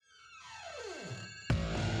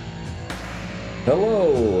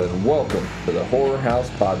Hello and welcome to the Horror House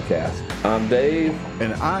Podcast. I'm Dave.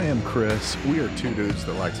 And I am Chris. We are two dudes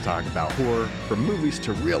that like to talk about horror, from movies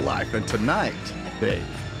to real life. And tonight, Dave,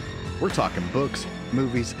 we're talking books,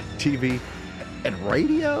 movies, TV, and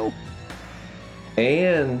radio.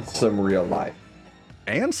 And some real life.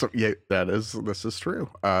 And some, yeah, this is true.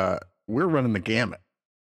 We're running the gamut.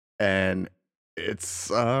 And it's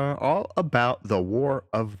all about the War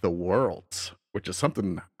of the Worlds, which is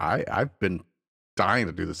something I've been dying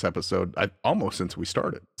to do this episode almost since we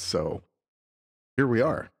started. So here we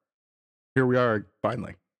are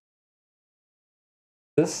finally.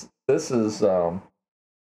 This is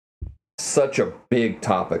such a big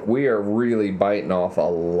topic. We are really biting off a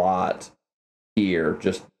lot here,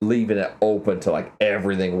 just leaving it open to like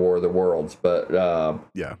everything War of the Worlds. But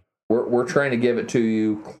yeah, we're trying to give it to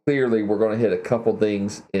you. Clearly, we're going to hit a couple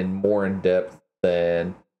things more in depth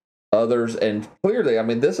than others, and clearly, I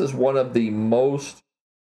mean, this is one of the most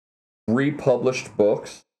republished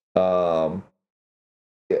books that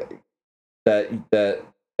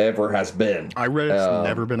ever has been. I read it's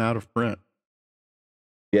never been out of print.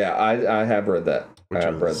 Yeah, I have read that. I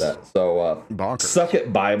have read that. So bonkers. Suck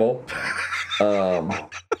it, Bible. But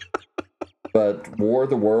War of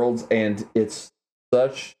the Worlds, and it's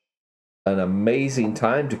such an amazing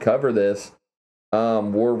time to cover this.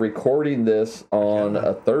 We're recording this on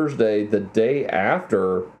a Thursday, the day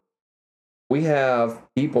after we have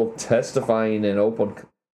people testifying in open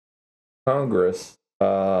Congress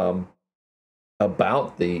about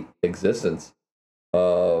the existence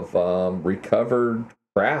of recovered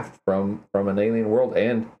craft from an alien world,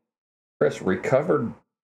 and Chris, recovered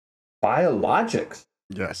biologics.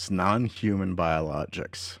 Yes, non-human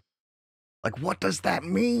biologics. Like, what does that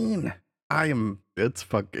mean?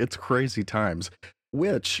 It's crazy times.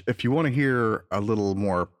 Which, if you want to hear a little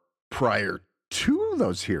more prior to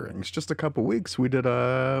those hearings, just a couple weeks, we did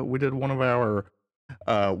one of our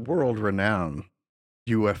world-renowned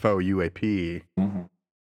UFO UAP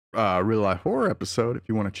real life horror episode. If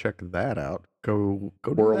you want to check that out, go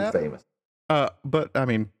World do that. famous. But I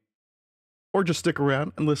mean, or just stick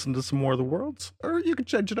around and listen to some more of the Worlds, or you can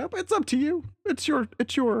change it up. It's up to you. It's your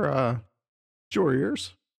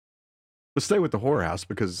ears. But stay with the Horror House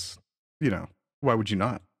because, why would you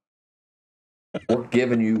not? We're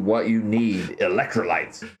giving you what you need.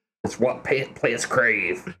 Electrolytes. It's what plants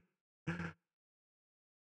crave.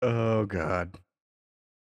 Oh, God.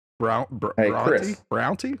 Hey, Bronte? Chris.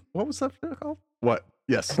 Bronte? What was that called? What?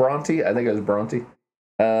 Yes. Bronte. I think it was Bronte.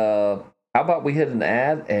 How about we hit an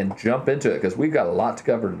ad and jump into it? Because we've got a lot to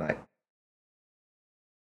cover tonight.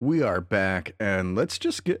 We are back, and let's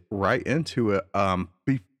just get right into it.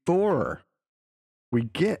 Before we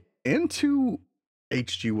get into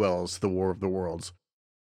H.G. Wells' The War of the Worlds,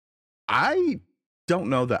 I don't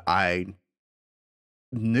know that I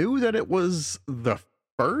knew that it was the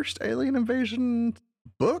first alien invasion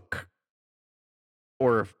book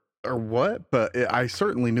or what, but I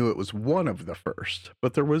certainly knew it was one of the first.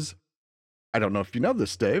 But there was, I don't know if you know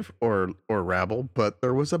this, Dave or Rabble, but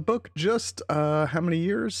there was a book just how many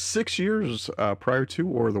years? 6 years prior to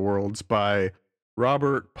War of the Worlds by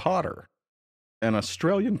Robert Potter, an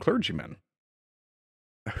Australian clergyman,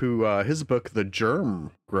 who his book, The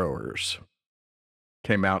Germ Growers,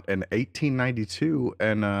 came out in 1892,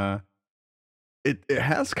 and it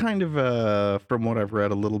has kind of from what I've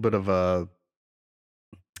read, a little bit of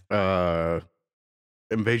a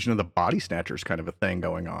invasion of the body snatchers kind of a thing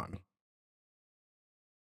going on.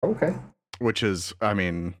 Okay. Which is, I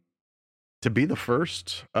mean, to be the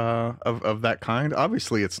first of that kind,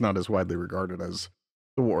 obviously it's not as widely regarded as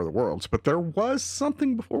the War of the Worlds, but there was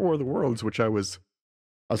something before War of the Worlds, which I was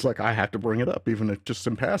like, I have to bring it up, even if just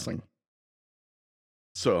in passing.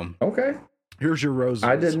 So, okay. Here's your roses.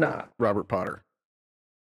 I did not. Robert Potter.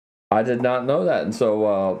 I did not know that. And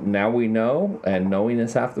so now we know, and knowing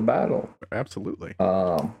is half the battle. Absolutely.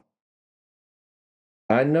 I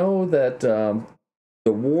know that the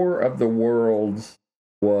War of the Worlds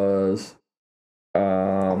was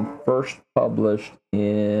first published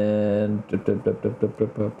in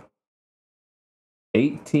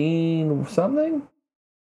 18 something.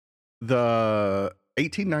 The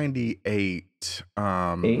 1898.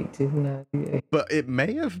 1898. But it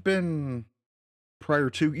may have been prior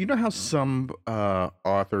to. You know how some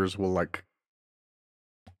authors will like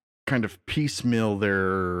kind of piecemeal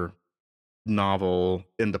their novel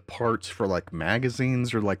into parts for like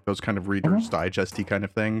magazines or like those kind of Reader's Digest-y kind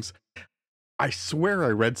of things. I swear I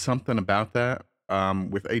read something about that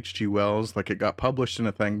with H.G. Wells. Like, it got published in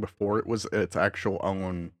a thing before it was its actual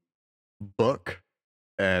own book.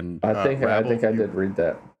 And I think I did read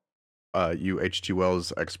that. You H.G.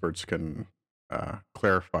 Wells experts can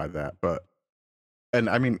clarify that. But and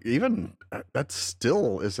I mean, even that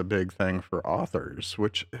still is a big thing for authors,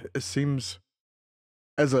 which it seems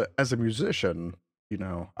as a musician,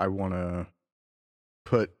 I want to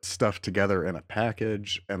put stuff together in a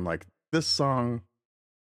package, and like this song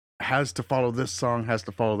has to follow this song, has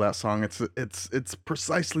to follow that song. It's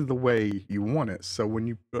precisely the way you want it. So when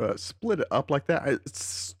you split it up like that, it's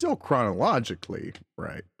still chronologically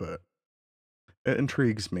right, but it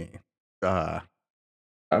intrigues me. I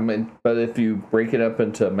mean, but if you break it up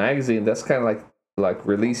into a magazine, that's kind of like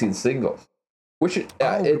releasing singles, which it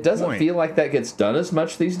good doesn't point. feel like that gets done as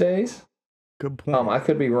much these days. Good point. I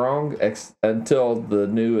could be wrong. Until the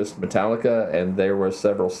newest Metallica, and there were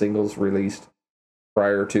several singles released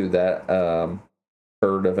prior to that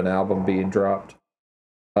third of an album being dropped.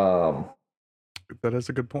 That is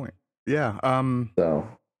a good point. Yeah. So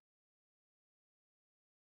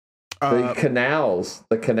the canals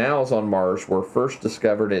on Mars were first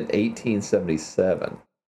discovered in 1877.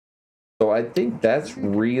 So I think that's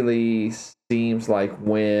really seems like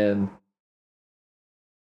when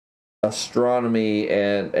astronomy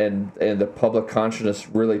and the public consciousness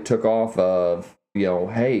really took off of,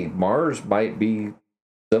 hey, Mars might be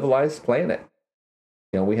civilized planet.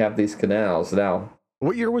 We have these canals now.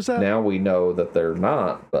 What year was that? Now we know that they're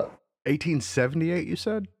not, but 1878, you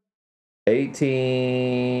said?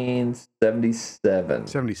 1877.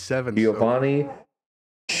 77. Giovanni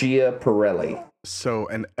Schiaparelli. So,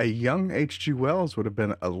 and a young H.G. Wells would have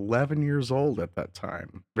been 11 years old at that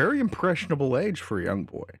time. Very impressionable age for a young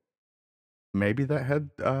boy. Maybe that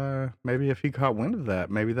had, maybe if he caught wind of that,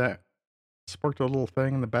 maybe that sparked a little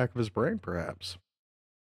thing in the back of his brain, perhaps.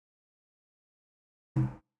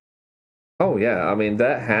 Oh yeah, I mean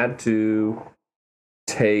that had to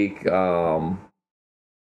take drive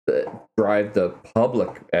the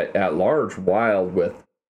public at large wild with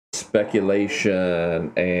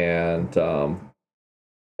speculation and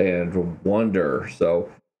wonder. So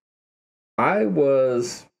I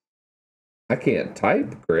can't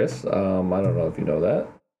type, Chris. I don't know if you know that.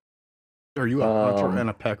 Are you a hunter and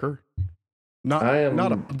a pecker?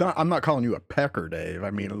 I'm not calling you a pecker, Dave. I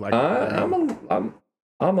mean, like I'm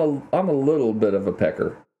a little bit of a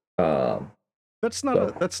pecker. That's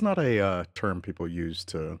not a term people use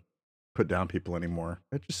to put down people anymore.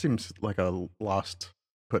 It just seems like a lost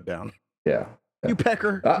put down. Yeah. You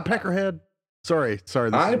pecker, you peckerhead. Sorry.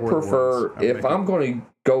 I prefer, if I'm going to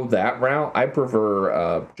go that route, I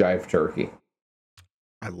prefer jive turkey.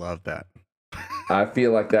 I love that. I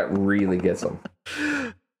feel like that really gets them.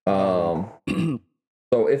 So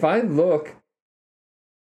if I look,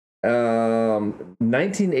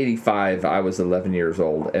 1985, I was 11 years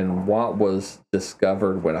old, and what was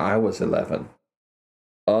discovered when I was 11?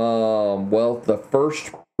 Well, the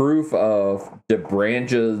first proof of de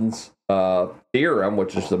Brognie's theorem,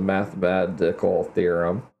 which is the mathematical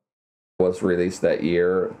theorem, was released that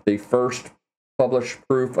year. The first published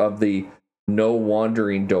proof of the no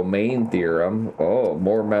wandering domain theorem. Oh,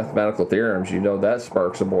 more mathematical theorems. That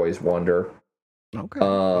sparks a boy's wonder. Okay.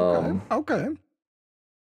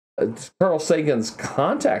 Carl Sagan's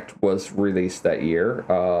Contact was released that year.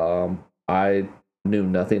 I knew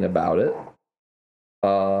nothing about it.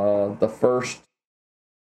 The first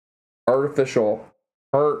artificial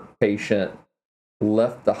heart patient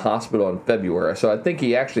left the hospital in February. So I think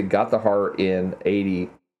he actually got the heart in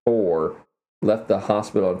 84, left the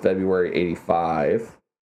hospital in February 85.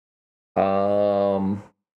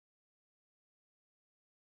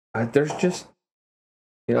 There's just,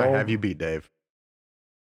 I have you beat, Dave.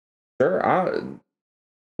 Sure.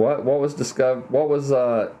 What was discovered? What was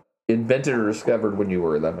invented or discovered when you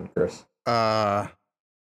were 11, Chris?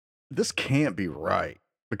 This can't be right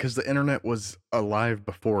because the internet was alive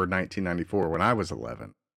before 1994 when I was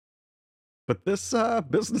 11. But this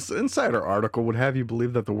Business Insider article would have you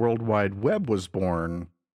believe that the World Wide Web was born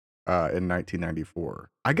in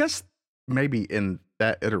 1994. I guess maybe in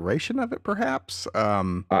that iteration of it, perhaps.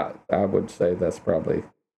 I would say that's probably,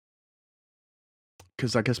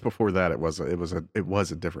 because I guess before that it was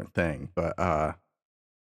a different thing. But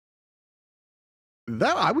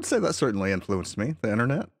that I would say that certainly influenced me, the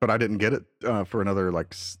internet. But I didn't get it for another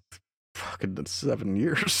fucking 7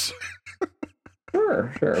 years.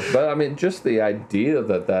 Sure. But I mean, just the idea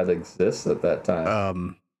that exists at that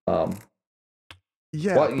time.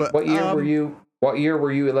 Yeah. What year were you? What year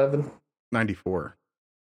were you 11? 94.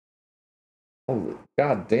 Holy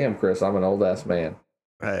god damn, Chris! I'm an old ass man.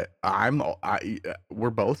 We're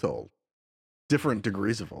both old, different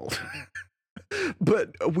degrees of old.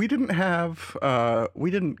 But we didn't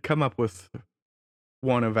come up with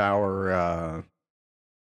one of our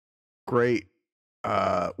great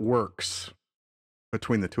works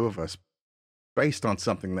between the two of us, based on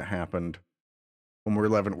something that happened when we were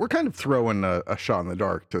 11. We're kind of throwing a shot in the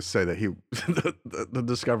dark to say that the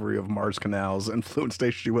discovery of Mars canals influenced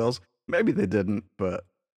H.G. Wells. Maybe they didn't, but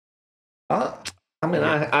I'm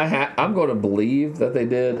going to believe that they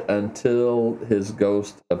did until his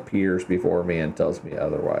ghost appears before me and tells me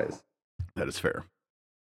otherwise. That is fair.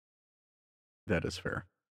 That is fair.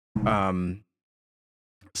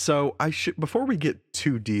 So I should, before we get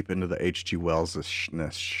too deep into the H.G.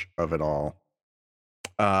 Wells-ishness of it all,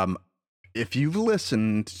 if you've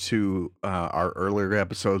listened to our earlier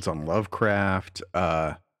episodes on Lovecraft,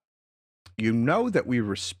 you know that we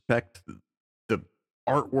respect the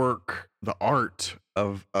artwork, the art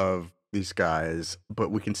of these guys, but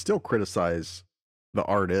we can still criticize the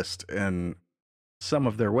artist in some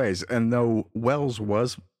of their ways. And though Wells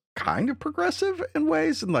was kind of progressive in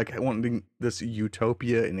ways and like wanting this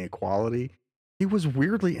utopia and equality, he was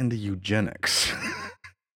weirdly into eugenics.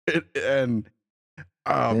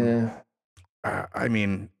 I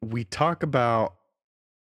mean, we talk about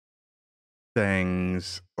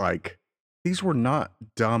things like these were not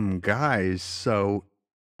dumb guys, so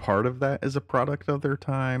part of that is a product of their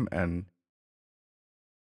time, and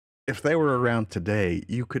if they were around today,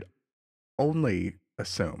 you could only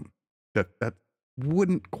assume that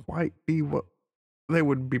wouldn't quite be what they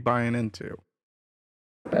would be buying into.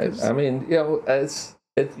 I mean, you know,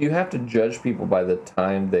 you have to judge people by the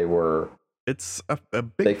time they were. It's a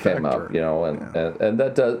big they factor. Came up, you know, and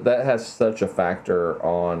that has such a factor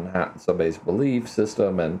on somebody's belief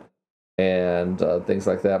system and things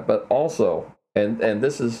like that. But also, and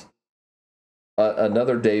this is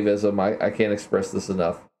another Daveism. I can't express this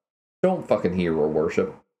enough. Don't fucking hero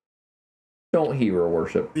worship. Don't hero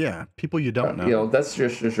worship. Yeah, people you don't know. You know, that's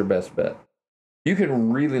just your best bet. You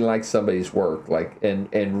can really like somebody's work, like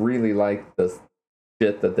and really like the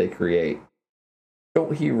shit that they create.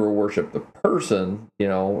 Don't hero worship the person. You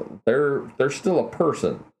know, they're still a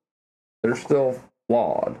person. They're still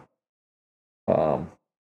flawed.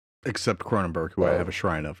 Except Cronenberg, who I have a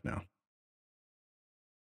shrine of now.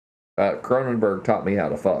 Cronenberg taught me how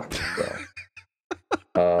to fuck.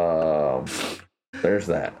 So. There's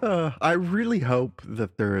that. I really hope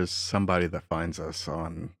that there is somebody that finds us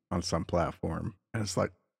on some platform, and it's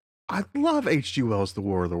like, I love H.G. Wells' The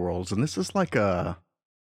War of the Worlds, and this is like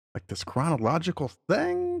this chronological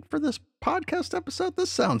thing for this podcast episode.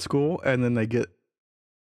 This sounds cool, and then they get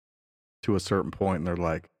to a certain point, and they're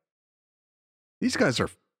like, these guys are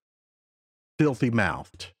filthy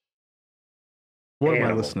mouthed. What am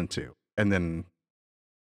I listening to? And then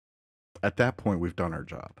at that point, we've done our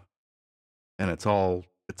job. And it's all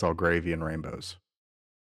gravy and rainbows.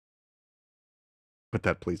 But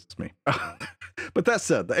that pleases me. But that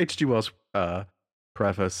said, the H.G. Wells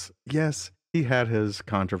preface, yes, he had his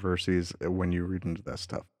controversies when you read into that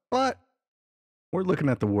stuff. But we're looking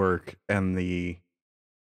at the work and the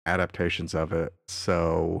adaptations of it.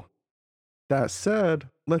 So that said,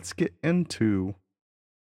 let's get into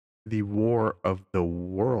the War of the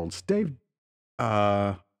Worlds. Dave,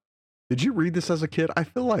 did you read this as a kid? I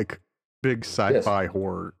feel like big sci-fi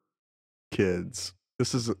horror kids,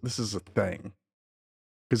 this is a thing.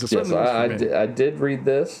 Because I did read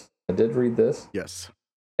this. Yes.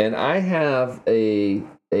 And I have a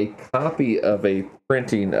copy of a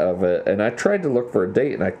printing of it, and I tried to look for a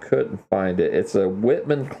date and I couldn't find it. It's a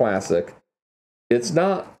Whitman classic. It's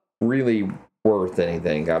not really worth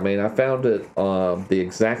anything. I mean, I found it the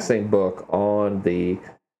exact same book on the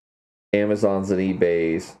Amazons and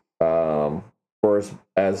eBays for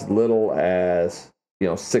as little as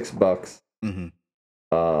 $6. Mm-hmm.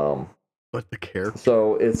 But the character.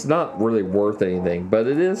 So it's not really worth anything, but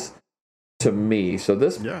it is to me. So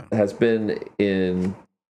this has been in.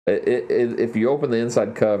 If you open the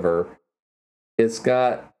inside cover, it's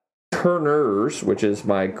got Turner's, which is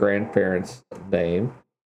my grandparents' name.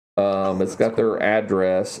 It's got their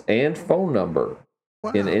address and phone number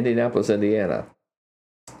in Indianapolis, Indiana,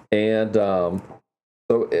 and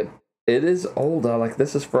so it is old. Like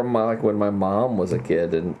this is from when my mom was a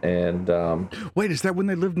kid, and wait, is that when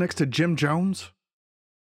they lived next to Jim Jones?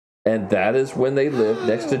 And that is when they lived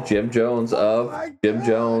next to Jim Jones of Jim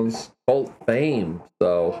Jones cult fame.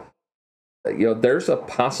 So there's a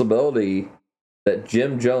possibility that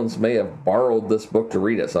Jim Jones may have borrowed this book to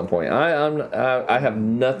read at some point. I have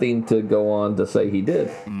nothing to go on to say he did.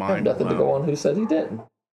 I have nothing to go on who said he didn't.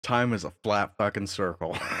 Time is a flat fucking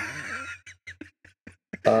circle.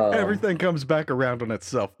 Everything comes back around on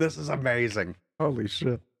itself. This is amazing. Holy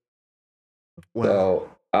shit. Wow. So,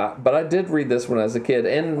 but I did read this when I was a kid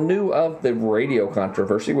and knew of the radio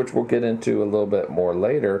controversy, which we'll get into a little bit more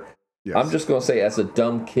later. Yes. I'm just going to say, as a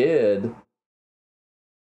dumb kid,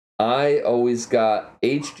 I always got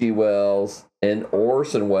H.G. Wells and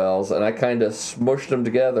Orson Welles, and I kind of smushed them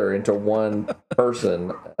together into one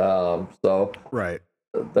person. So Right.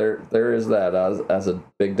 there is that as a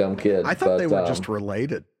big dumb kid. I thought they were just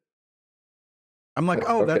related. I'm like,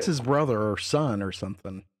 oh, that's his brother or son or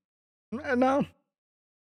something. No.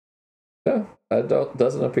 No, that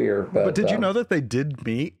doesn't appear. But did you know that they did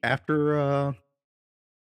meet after,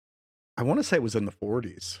 I want to say it was in the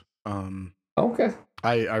 40s. Okay.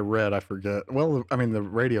 I read, I forget. Well, I mean, the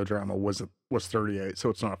radio drama was 38, so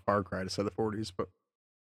it's not a far cry to say the 40s, but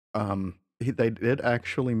they did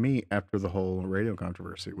actually meet after the whole radio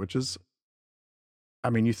controversy, which is, I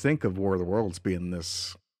mean, you think of War of the Worlds being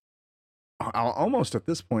this, almost at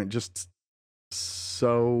this point, just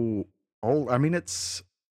so old. I mean, it's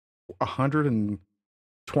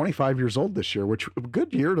 125 years old this year, which a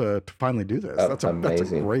good year to finally do this. That's a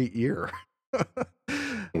great year.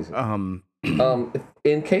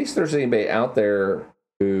 In case there's anybody out there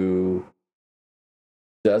who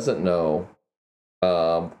doesn't know,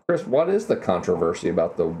 Chris, what is the controversy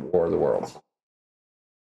about the War of the Worlds?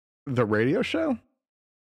 The radio show?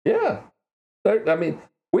 Yeah. I mean,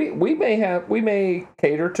 we may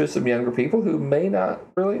cater to some younger people who may not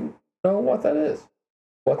really know what that is,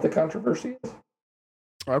 what the controversy is.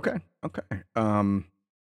 Okay.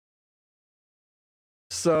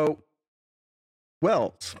 So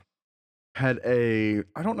Wells had I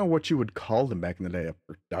don't know what you would call them back in the day, a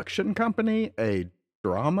production company, a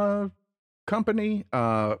drama company,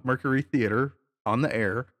 Mercury Theater on the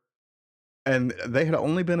air. And they had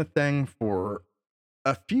only been a thing for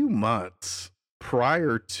a few months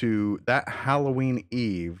prior to that Halloween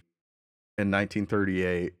Eve in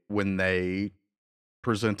 1938 when they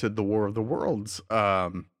presented the War of the Worlds.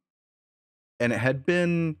 And it had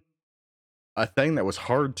been a thing that was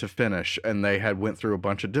hard to finish, and they had went through a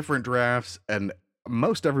bunch of different drafts, and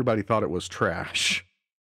most everybody thought it was trash.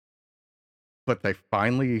 But they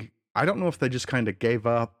finally, I don't know if they just kind of gave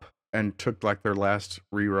up and took like their last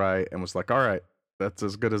rewrite and was like, all right, that's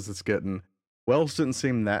as good as it's getting. Wells didn't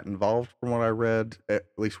seem that involved from what I read, at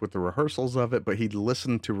least with the rehearsals of it, but he'd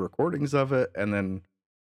listened to recordings of it, and then,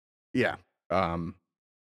 yeah.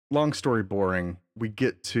 Long story boring. We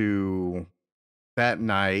get to that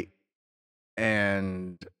night,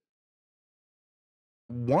 and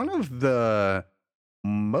one of the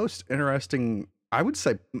most interesting, I would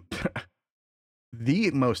say,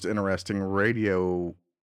 the most interesting radio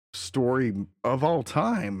story of all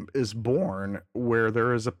time is born, where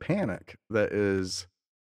there is a panic that is,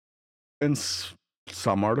 in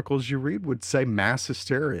some articles you read, would say mass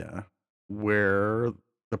hysteria, where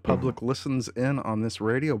the public listens in on this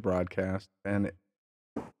radio broadcast and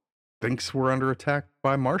thinks we're under attack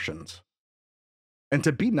by Martians. And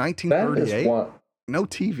to be 1938, no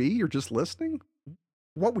TV, you're just listening.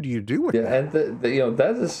 What would you do with that? And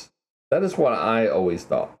that is what I always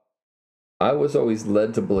thought. I was always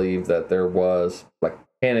led to believe that there was like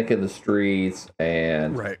panic in the streets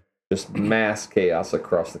and just mass chaos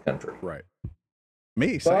across the country. Right.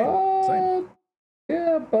 Me, same.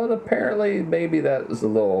 Yeah, but apparently maybe that is a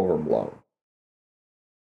little overblown.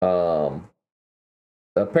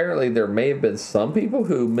 Apparently there may have been some people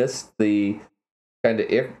who missed the kind of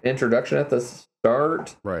introduction at the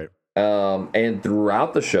start. Right. And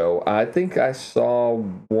throughout the show, I think I saw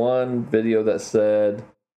one video that said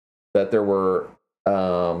that there were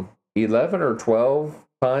 11 or 12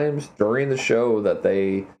 times during the show that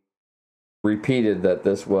they repeated that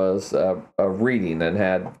this was a reading and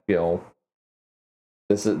had,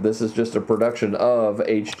 this is just a production of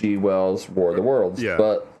H.G. Wells' War of the Worlds. Yeah.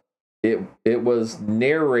 But it was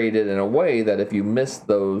narrated in a way that if you missed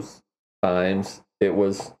those times, it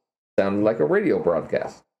sounded like a radio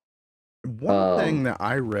broadcast. One thing that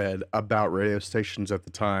I read about radio stations at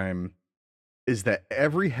the time is that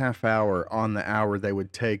every half hour on the hour, they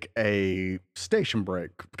would take a station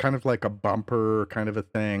break, kind of like a bumper kind of a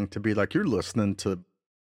thing, to be like, you're listening to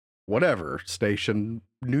whatever station,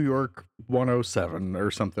 New York 107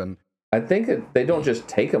 or something. I think they don't just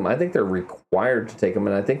take them. I think they're required to take them,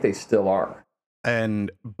 and I think they still are.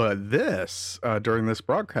 But this, during this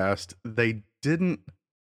broadcast, they didn't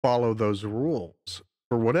follow those rules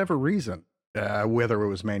for whatever reason, whether it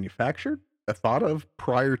was manufactured, thought of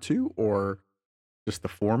prior to, or just the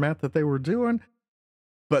format that they were doing.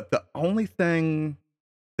 But the only thing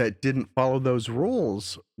that didn't follow those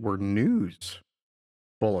rules were news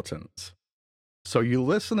bulletins. So you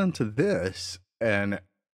listening to this and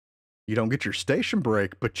you don't get your station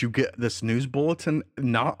break, but you get this news bulletin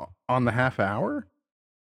not on the half hour.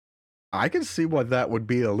 I can see why that would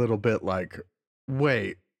be a little bit like,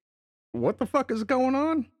 wait, what the fuck is going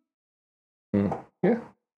on? Yeah.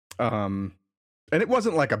 And it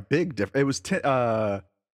wasn't like a big difference. It was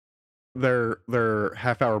their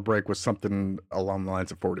half-hour break was something along the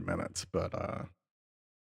lines of 40 minutes, but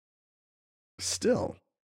still,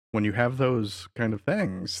 when you have those kind of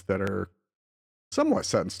things that are somewhat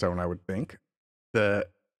set in stone, I would think that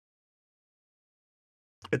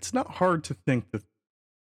it's not hard to think that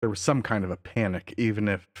there was some kind of a panic, even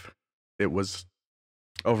if it was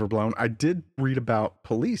overblown. I did read about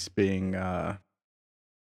police being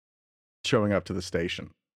showing up to the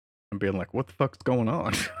station and being like, "What the fuck's going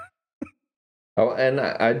on?" Oh, and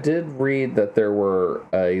I did read that there were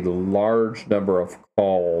a large number of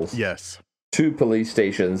calls Yes. to police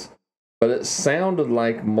stations, but it sounded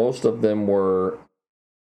like most of them were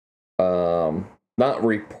not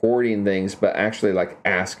reporting things, but actually like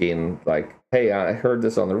asking, like, "Hey, I heard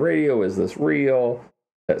this on the radio. Is this real?"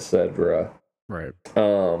 Etc. Right.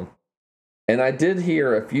 And I did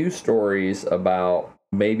hear a few stories about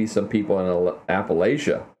maybe some people in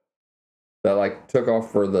Appalachia that like took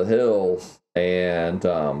off for the hills, and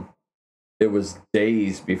it was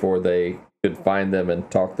days before they could find them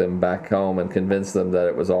and talk them back home and convince them that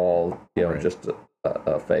it was all, Right. just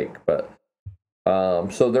a fake. But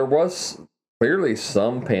so there was clearly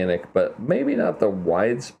some panic, but maybe not the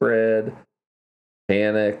widespread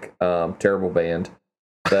panic. Terrible band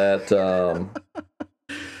that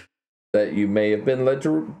that you may have been led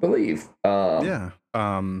to believe. Yeah.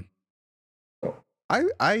 I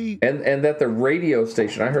And that the radio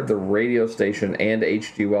station, I heard the radio station and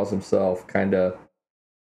H.G. Wells himself kind of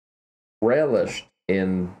relished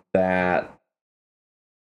in that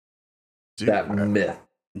dude, that myth.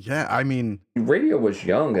 yeah, I mean, Radio was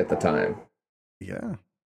young at the time. yeah.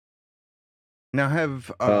 Now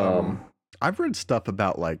have Um, I've read stuff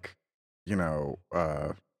about like,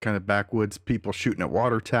 kind of backwoods people shooting at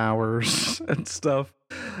water towers and stuff,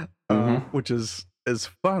 Mhm. which is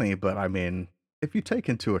funny. But I mean, if you take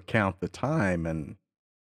into account the time, and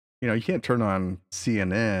you can't turn on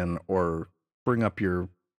CNN or bring up your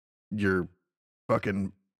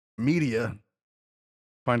fucking media,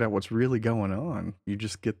 find out what's really going on. You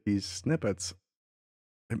just get these snippets.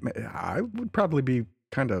 I would probably be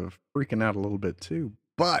kind of freaking out a little bit too.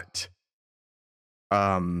 But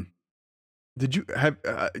um, did you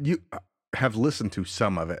have listened to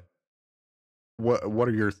some of it? What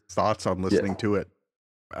are your thoughts on yes. listening to it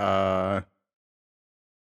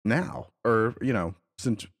now, or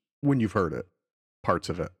since when you've heard it, parts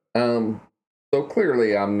of it? So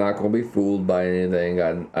clearly, I'm not going to be fooled by anything.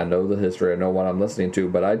 I know the history. I know what I'm listening to.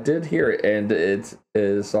 But I did hear it, and it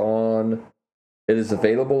is on. It is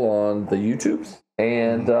available on the YouTubes,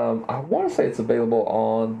 and I want to say it's available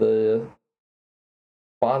on the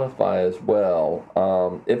Spotify as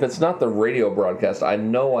well. If it's not the radio broadcast, I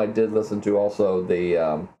know I did listen to also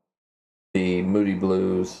the Moody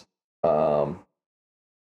Blues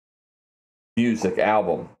music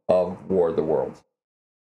album of War of the Worlds.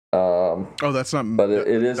 Oh, that's not. But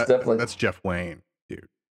it is definitely that's Jeff Wayne, dude.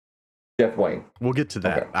 Jeff Wayne. We'll get to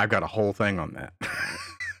that. Okay. I've got a whole thing on that.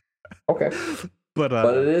 Okay. But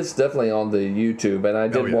it is definitely on the YouTube, and I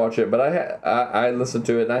did watch it. But I listened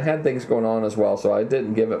to it, and I had things going on as well, so I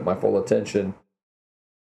didn't give it my full attention.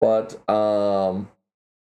 But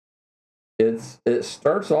it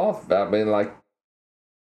starts off. I mean, like,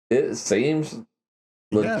 it seems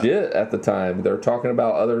legit at the time. They're talking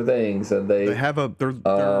about other things, and they have they're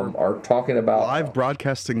are talking about live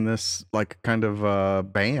broadcasting this like kind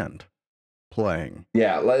of band playing.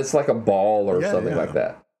 Yeah, it's like a ball or something like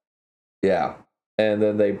that. Yeah. And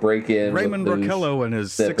then they break in Raymond Rockello and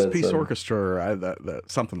his 6-piece orchestra,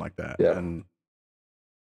 something like that. Yeah. And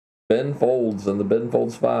Ben Folds and the Ben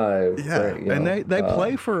Folds 5. Yeah. And they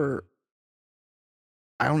play for,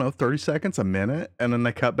 I don't know, 30 seconds, a minute, and then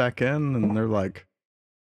they cut back in, and they're like,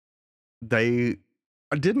 they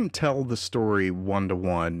didn't tell the story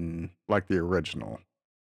one-to-one like the original.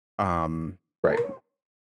 Right.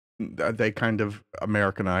 They kind of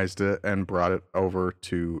Americanized it and brought it over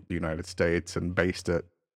to the United States and based it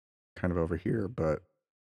kind of over here. But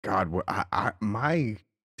God, my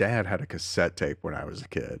dad had a cassette tape when I was a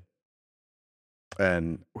kid,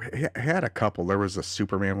 and he had a couple. There was a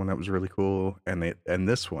Superman one that was really cool, and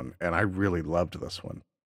this one, and I really loved this one.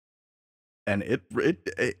 And it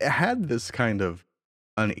had this kind of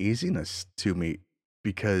uneasiness to me,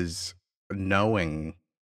 because knowing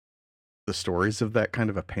the stories of that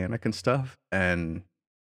kind of a panic and stuff, and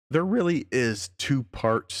there really is two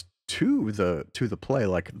parts to the play.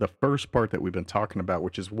 Like the first part that we've been talking about,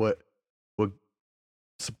 which is what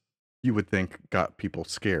you would think got people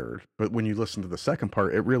scared, but when you listen to the second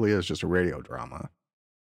part, it really is just a radio drama.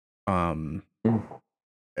 And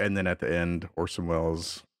then at the end, Orson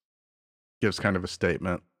Welles gives kind of a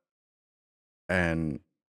statement, and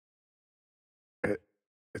it,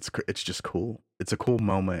 it's just cool. It's a cool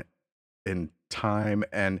moment in time,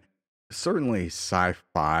 and certainly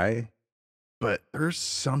sci-fi, but there's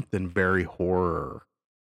something very horror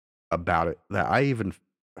about it that I even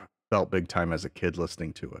felt big time as a kid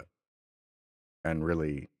listening to it and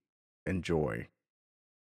really enjoy.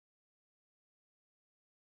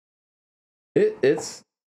 It's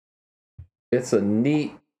a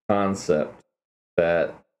neat concept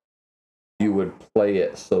that you would play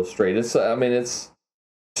it so straight. It's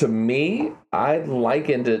to me, I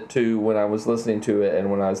likened it to when I was listening to it and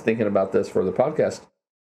when I was thinking about this for the podcast.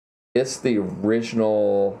 It's the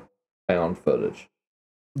original found footage.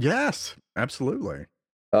 Yes, absolutely.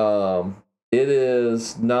 It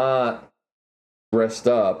is not dressed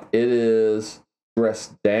up. It is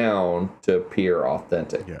dressed down to appear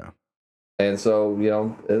authentic. Yeah. And so,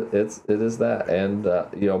 it is that. And,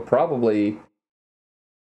 probably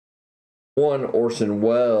Orson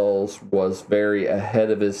Welles was very ahead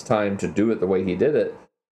of his time to do it the way he did it.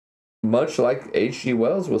 Much like H.G.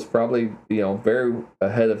 Wells was probably, very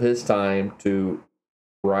ahead of his time to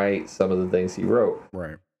write some of the things he wrote.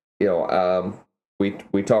 Right.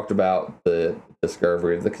 We talked about the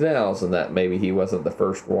discovery of the canals and that maybe he wasn't the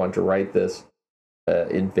first one to write this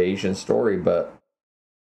invasion story, but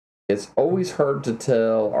it's always hard to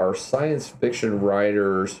tell, are science fiction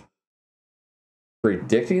writers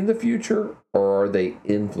predicting the future or are they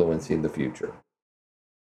influencing the future?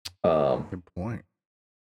 Good point.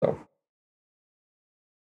 Good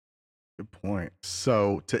point.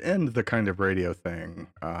 So to end the kind of radio thing,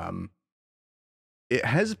 it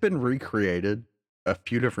has been recreated a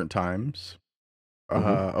few different times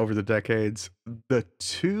over the decades. The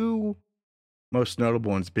two most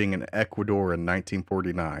notable ones being in Ecuador in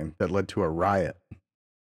 1949 that led to a riot.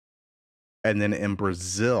 And then in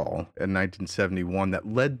Brazil in 1971 that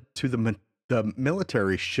led to the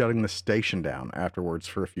military shutting the station down afterwards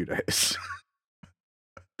for a few days.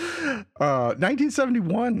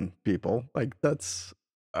 1971, people. Like, that's...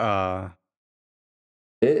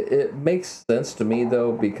 It makes sense to me,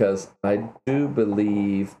 though, because I do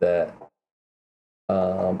believe that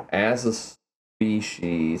as a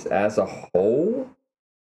species, as a whole,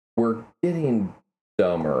 we're getting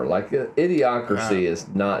dumber. Like, Idiocracy is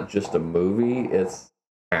not just a movie, it's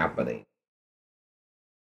happening.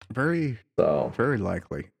 Very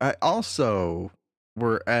likely. I also,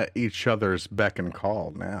 we're at each other's beck and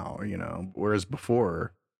call now, whereas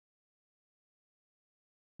before,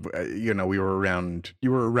 we were around,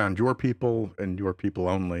 you were around your people and your people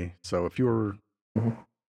only. So if you were,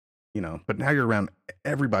 but now you're around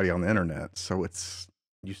everybody on the internet. So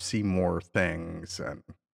you see more things, and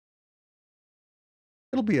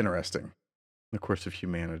it'll be interesting in the course of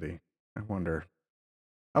humanity. I wonder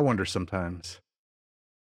sometimes.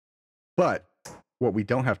 But what we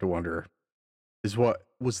don't have to wonder is what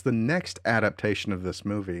was the next adaptation of this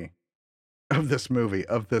book.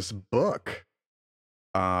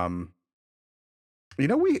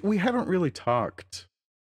 We haven't really talked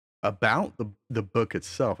about the book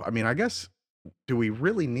itself. I mean, I guess, do we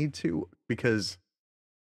really need to? Because,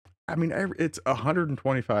 I mean, it's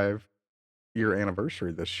 125 year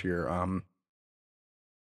anniversary this year.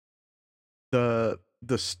 The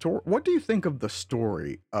story. What do you think of the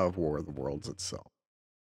story of War of the Worlds itself?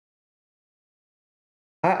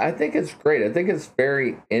 I think it's great. I think it's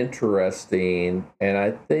very interesting, and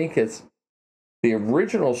I think it's the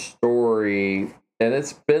original story, and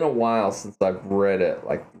it's been a while since I've read it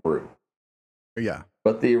like through. Yeah.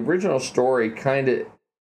 But the original story kind of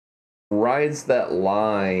rides that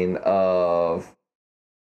line of,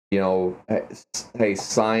 hey,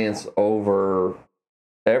 science over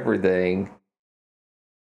everything.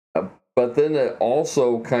 But then it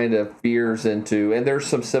also kind of veers into, and there's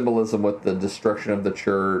some symbolism with the destruction of the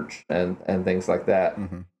church and things like that.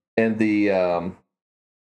 Mm-hmm. And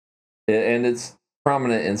and it's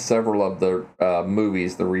prominent in several of the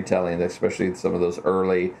movies, the retelling, especially some of those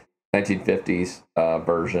early 1950s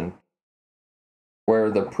version,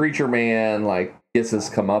 where the preacher man gets his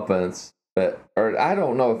comeuppance, or I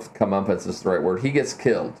don't know if comeuppance is the right word. He gets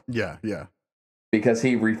killed. Yeah. Because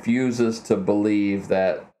he refuses to believe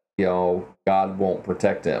that God won't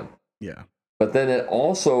protect him. Yeah. But then it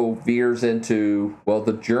also veers into, well,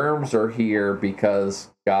 the germs are here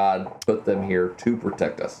because God put them here to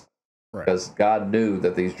protect us. Right. Because God knew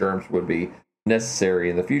that these germs would be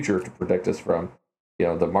necessary in the future to protect us from,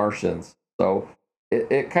 the Martians. So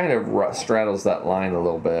it kind of straddles that line a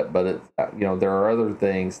little bit, but there are other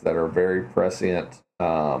things that are very prescient.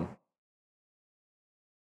 Can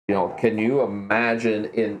you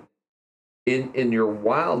imagine in your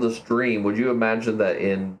wildest dream, would you imagine that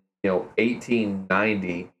in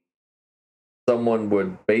 1890 someone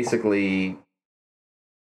would basically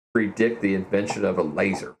predict the invention of a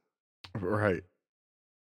laser? Right.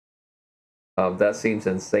 That seems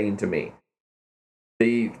insane to me.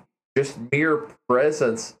 The just mere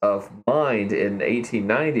presence of mind in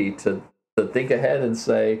 1890 to think ahead and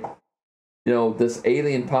say, this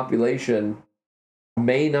alien population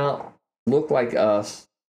may not look like us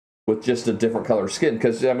with just a different color skin.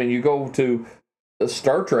 Because, I mean, you go to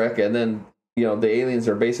Star Trek and then, the aliens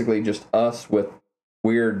are basically just us with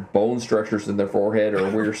weird bone structures in their forehead or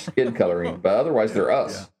weird skin coloring. But otherwise, they're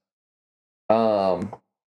us. Yeah.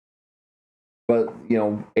 But,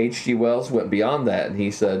 H.G. Wells went beyond that. And he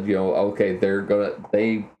said, okay,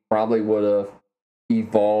 they probably would have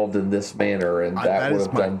evolved in this manner. And that would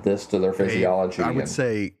have done this to their physiology. I would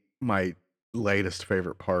say my latest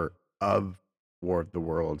favorite part of War of the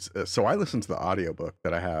Worlds. So I listened to the audiobook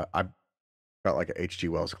that I have. I got like an H.G.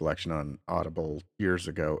 Wells collection on Audible years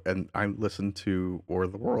ago, and I listened to War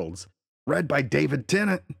of the Worlds, read by David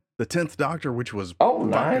Tennant, the 10th Doctor, which was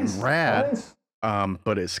fucking rad. Nice.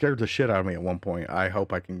 But it scared the shit out of me at one point. I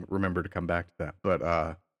hope I can remember to come back to that.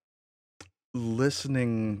 But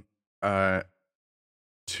listening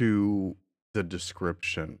to the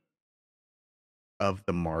description of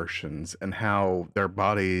the Martians and how their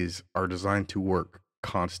bodies are designed to work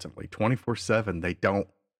constantly 24/7. They don't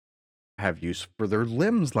have use for their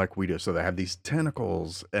limbs like we do. So they have these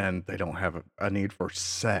tentacles and they don't have a need for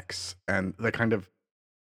sex. And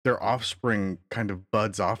their offspring kind of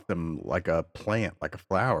buds off them like a plant, like a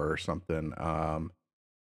flower or something.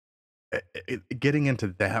 Getting into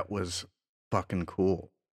that was fucking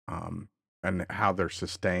cool. And how they're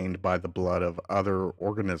sustained by the blood of other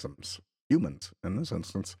organisms, humans in this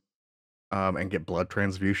instance, and get blood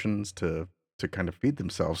transfusions to kind of feed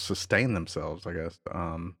themselves, sustain themselves, I guess.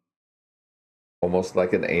 Almost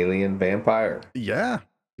like an alien vampire. Yeah.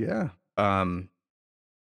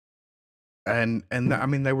 And I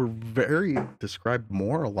mean, they were very described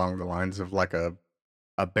more along the lines of like a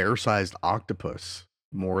bear-sized octopus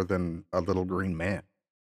more than a little green man.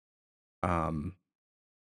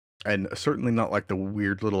 And certainly not like the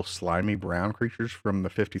weird little slimy brown creatures from the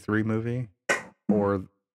 53 movie or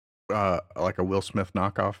like a Will Smith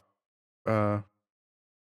knockoff War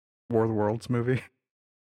of the Worlds movie,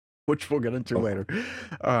 which we'll get into later.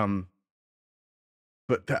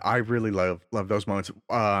 But I really love those moments.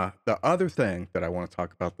 The other thing that I want to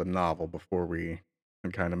talk about the novel before we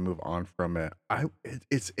can kind of move on from it,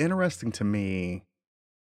 it's interesting to me.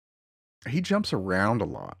 He jumps around a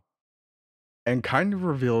lot and kind of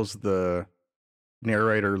reveals the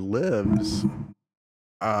narrator lives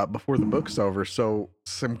before the book's over. So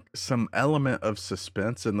some element of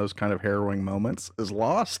suspense in those kind of harrowing moments is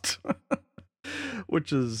lost,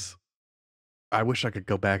 which is. I wish I could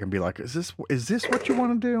go back and be like, is this what you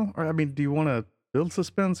want to do? Or I mean, do you want to build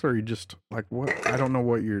suspense, or are you just like, what? I don't know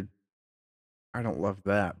what you're. I don't love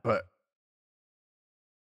that, but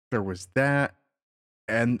there was that,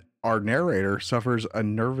 and our narrator suffers a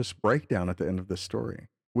nervous breakdown at the end of the story,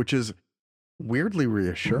 which is weirdly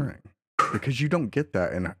reassuring because you don't get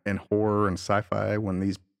that in horror and sci-fi when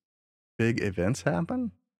these big events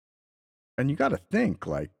happen, and you got to think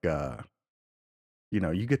like,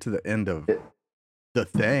 you get to the end of The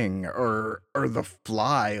Thing or The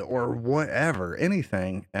Fly or whatever,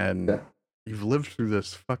 anything, and you've lived through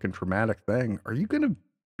this fucking traumatic thing. Are you gonna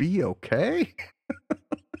be okay?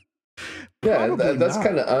 Yeah, that's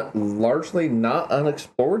kind of largely not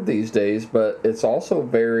unexplored these days, but it's also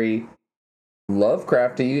very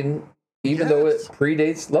Lovecrafty, even though it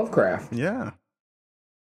predates Lovecraft. Yeah.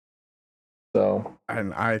 So,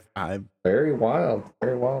 and I very wild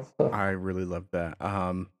stuff. I really love that.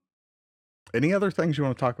 Any other things you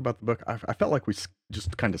want to talk about the book? I felt like we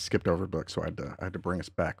just kind of skipped over a book, so I had to bring us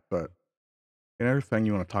back. But any other thing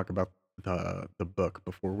you want to talk about the book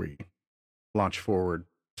before we launch forward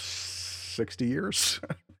 60 years?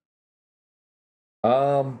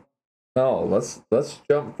 No, let's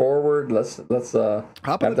jump forward. Let's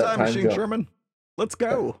hop in the time machine, jump. Sherman. Let's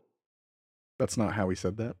go. That's not how he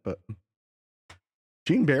said that, but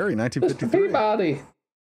Gene Barry, 1953. Peabody.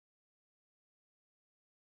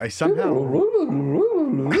 A somehow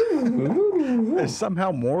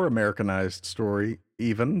more Americanized story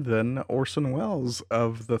even than Orson Welles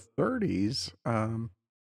of the 30s.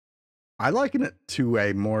 I liken it to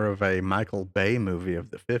a more of a Michael Bay movie of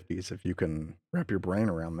the 50s, if you can wrap your brain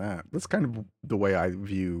around that. That's kind of the way I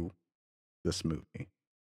view this movie.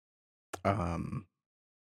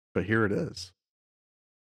 But here it is.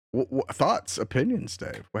 What thoughts, opinions,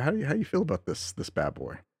 Dave? How do you feel about this bad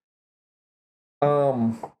boy?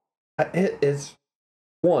 It's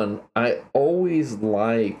one. I always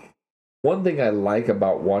like one thing I like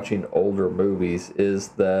about watching older movies is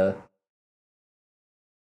the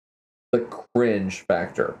cringe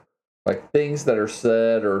factor. Like things that are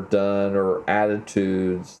said or done or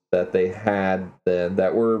attitudes that they had then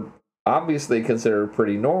that were obviously considered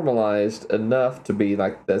pretty normalized enough to be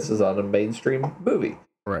like this is on a mainstream movie.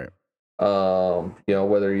 Right.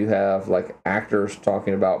 Whether you have like actors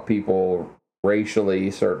talking about people racially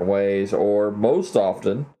certain ways, or most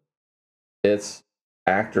often it's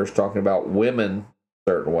actors talking about women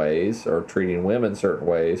certain ways or treating women certain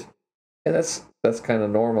ways, and that's kind of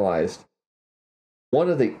normalized. One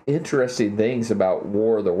of the interesting things about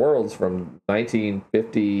War of the Worlds from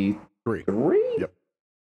 1953 Yep.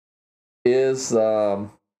 is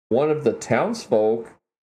one of the townsfolk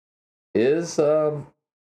is a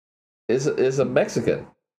Mexican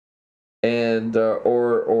and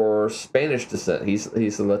or Spanish descent.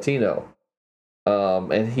 He's a Latino,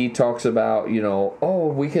 and he talks about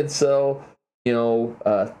oh, we can sell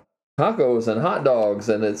tacos and hot dogs,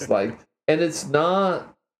 and it's like, and it's not.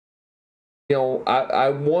 I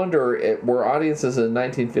wonder were audiences in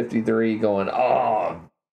 1953 going, oh,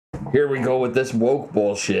 here we go with this woke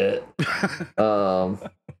bullshit,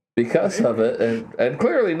 because of it, and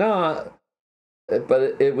clearly not.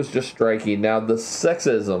 But it was just striking. Now the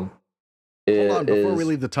sexism. Hold on, before we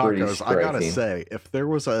leave the tacos, I gotta say, if there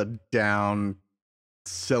was a down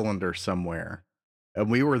cylinder somewhere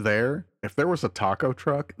and we were there, if there was a taco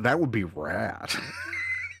truck, that would be rad.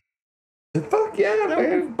 Fuck yeah, that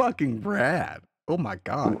man. would be fucking rad. Oh my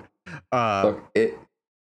god. Look,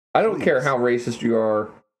 I don't care how racist you are,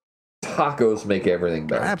 tacos make everything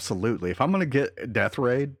better. Absolutely. If I'm gonna get Death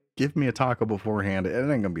Raid, give me a taco beforehand. It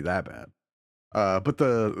ain't gonna be that bad. But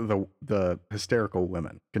the hysterical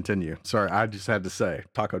women. Continue. Sorry, I just had to say,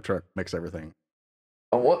 taco truck makes everything.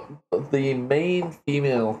 What the main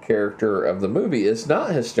female character of the movie is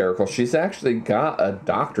not hysterical. She's actually got a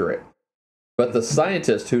doctorate. But the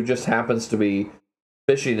scientist who just happens to be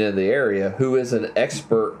fishing in the area, who is an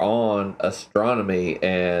expert on astronomy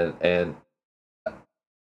and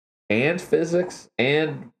physics,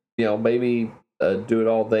 and maybe do it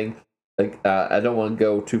all thing. Like I don't want to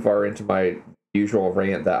go too far into my usual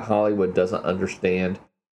rant that Hollywood doesn't understand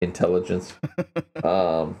intelligence.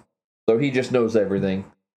 So he just knows everything.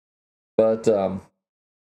 But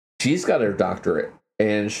she's got her doctorate,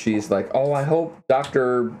 and she's like, oh, I hope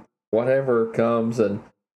Dr. whatever comes, and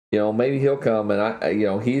maybe he'll come,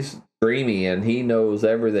 and he's dreamy and he knows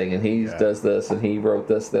everything, and he does this, and he wrote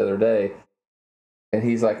this the other day, and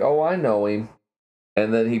he's like, oh, I know him,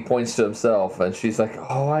 and then he points to himself, and she's like,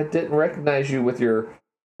 oh, I didn't recognize you with your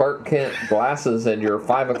Clark Kent glasses and your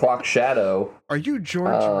 5 o'clock shadow. Are you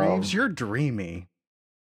George Reeves? You're dreamy.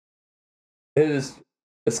 It's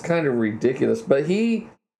kind of ridiculous, but he's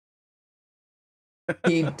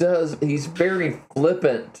very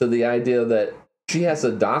flippant to the idea that she has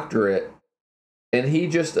a doctorate, and he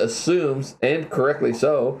just assumes, and correctly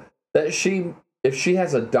so, that if she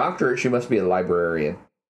has a doctorate, she must be a librarian.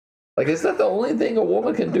 Like, is that the only thing a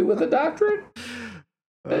woman can do with a doctorate?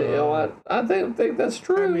 I think that's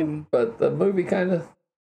true. I mean, but the movie kind of,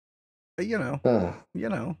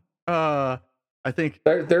 I think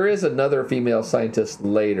there is another female scientist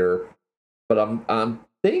later, but I'm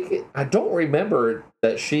thinking, I don't remember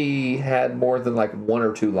that she had more than like 1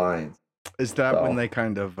 or 2 lines. Is that when they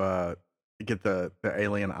kind of get the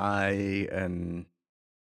alien eye and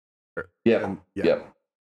yeah.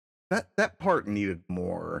 That part needed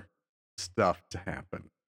more stuff to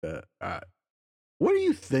happen. What do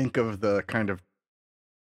you think of the kind of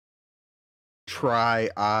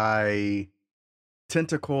tri-eye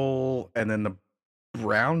tentacle and then the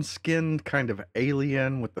brown skinned kind of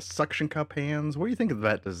alien with the suction cup hands? What do you think of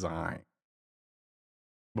that design?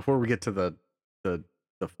 Before we get to the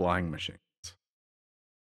flying machines.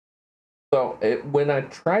 So when I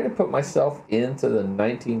try to put myself into the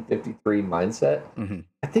 1953 mindset,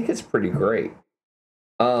 I think it's pretty great.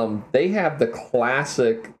 They have the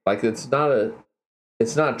classic, like it's not a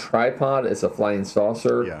tripod, it's a flying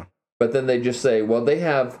saucer. Yeah. But then they just say, well, they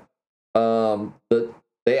have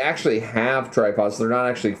they actually have tripods. They're not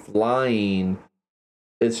actually flying.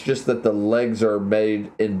 It's just that the legs are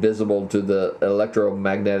made invisible to the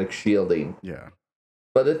electromagnetic shielding. Yeah.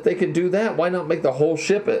 But if they could do that, why not make the whole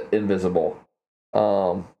ship invisible?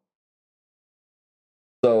 So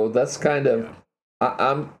that's kind of,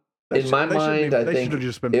 I'm in my mind. I think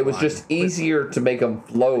it was just easier to make them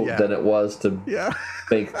float than it was to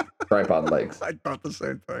make tripod legs. I thought the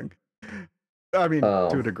same thing. I mean,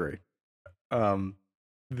 to a degree.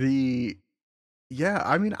 Yeah,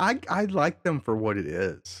 I mean, I like them for what it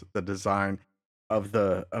is, the design of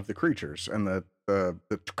the creatures and the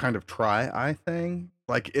kind of tri-eye thing.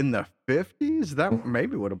 Like in the 50s, that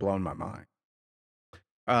maybe would have blown my mind.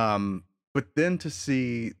 But then to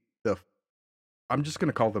see the, I'm just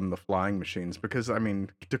gonna call them the flying machines because I mean,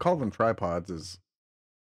 to call them tripods is,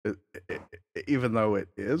 it, it, even though it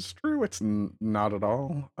is true, it's not at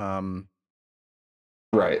all.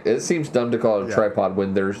 Right. It seems dumb to call it a Yeah, tripod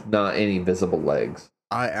when there's not any visible legs.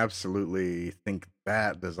 I absolutely think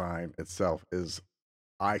that design itself is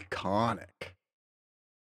iconic.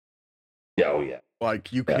 Yeah, oh yeah.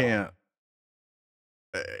 Like you Yeah. can't.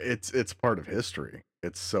 It's part of history.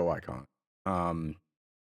 It's so iconic. Um,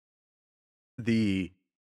 the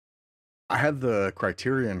I had the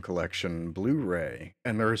Criterion Collection Blu-ray,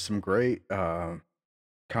 and there is some great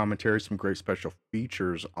commentary, some great special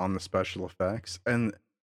features on the special effects, and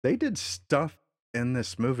they did stuff in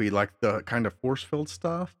this movie, like the kind of force field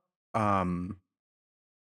stuff, um,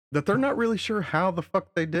 that they're not really sure how the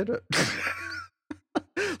fuck they did it.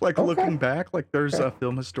 Like Okay. looking back, like there's Okay. a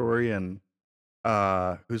film historian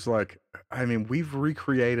who's like, I mean, we've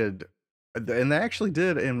recreated, and they actually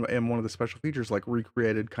did in one of the special features, like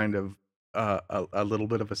recreated kind of a little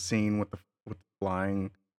bit of a scene with the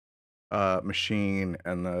flying machine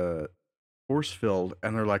and the force field,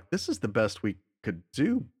 and they're like, this is the best we could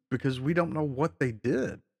do because we don't know what they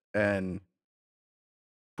did, and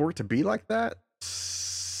for it to be like that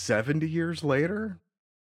 70 years later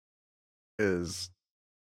is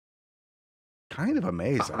kind of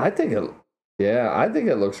amazing. I think it. Yeah, I think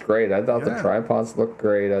it looks great. I thought the Yeah. tripods looked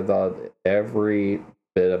great. I thought every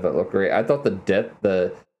bit of it looked great. I thought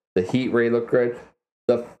the heat ray looked great.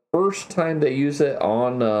 The first time they use it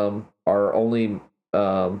on our only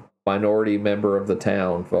minority member of the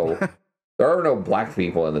town, so there are no black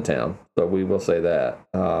people in the town, so we will say that.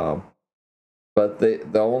 But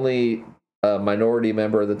the only minority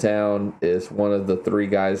member of the town is one of the three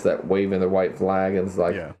guys that waving the white flag, and it's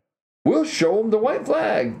like, Yeah. we'll show them the white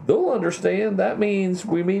flag. They'll understand. That means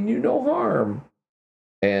we mean you no harm.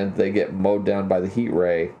 And they get mowed down by the heat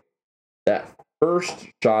ray. That first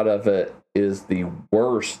shot of it is the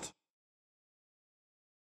worst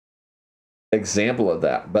example of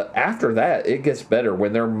that. But after that, it gets better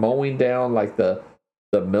when they're mowing down like the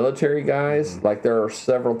military guys. Mhm. Like there are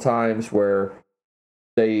several times where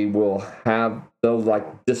they'll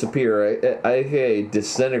like disappear, aka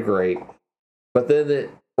disintegrate. But then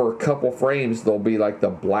for a couple frames, there'll be like the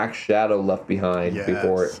black shadow left behind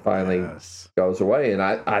before it Yes. finally Yes. goes away. And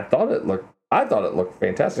I thought it looked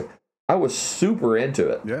fantastic. I was super into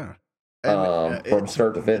it Yeah. And from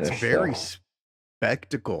start to finish. it's very So.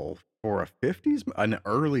 spectacle for a 50s, an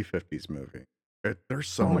early 50s movie. There's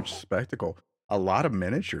so much spectacle. A lot of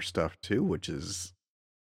miniature stuff too, which is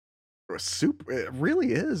super. It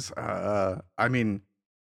really is. I mean,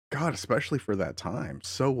 God, especially for that time,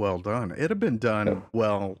 so well done. It'd have been done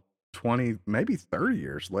well 20, maybe 30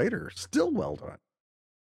 years later, still well done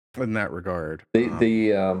in that regard.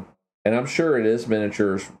 And I'm sure it is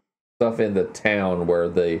miniatures stuff in the town where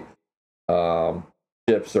the um,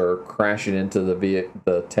 ships are crashing into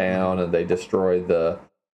the town and they destroy the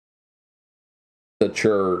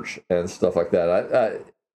church and stuff like that.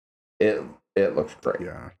 It looks great.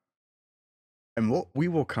 Yeah. And we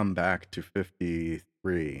will come back to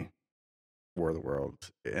 53 War of the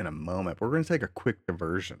Worlds in a moment. We're going to take a quick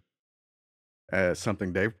diversion.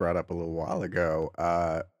 Something Dave brought up a little while ago.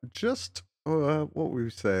 Just what would we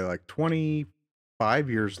say, like 25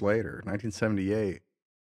 years later, 1978,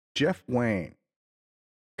 Jeff Wayne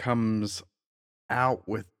comes out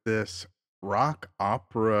with this rock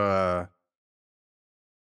opera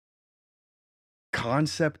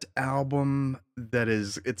concept album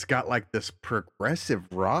it's got like this progressive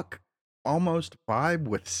rock almost vibe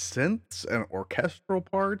with synths and orchestral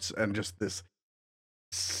parts and just this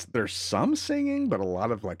there's some singing but a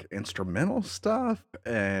lot of like instrumental stuff.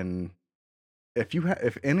 And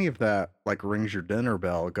if any of that like rings your dinner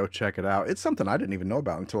bell, go check it out. It's something I didn't even know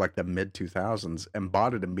about until like the mid 2000s and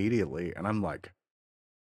bought it immediately, and I'm like,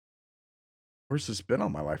 where's this been all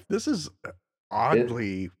my life? This is It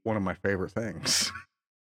oddly one of my favorite things.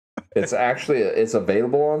 it's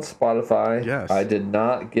available on Spotify. Yes. I did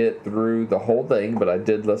not get through the whole thing, but I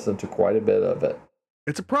did listen to quite a bit of it.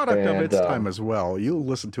 It's a product of And its time as well. You'll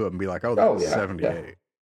listen to it and be like, "Oh, that was yeah, 78." yeah.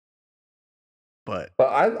 But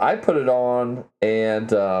But I put it on, and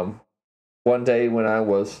one day when I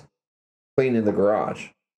was cleaning the garage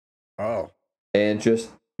oh, and just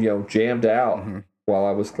jammed out mhm. while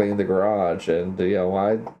I was cleaning the garage, and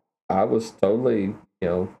I was totally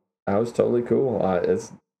I was totally cool.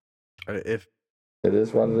 If It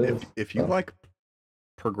is what it is. if you So. like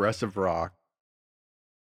progressive rock,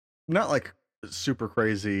 not like super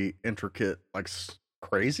crazy, intricate, like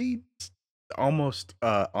crazy, almost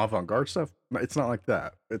avant-garde stuff. It's not like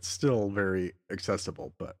that. It's still very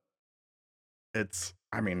accessible, but it's,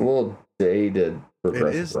 I A mean, little dated it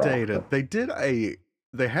progressive is rock. dated.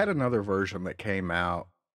 They had another version that came out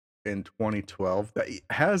in 2012 that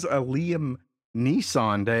has a Liam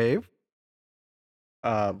Neeson, Dave,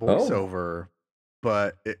 Oh, voiceover,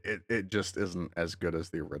 but it just isn't as good as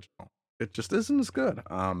the original. It just isn't as good.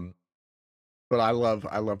 But I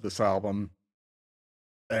love this album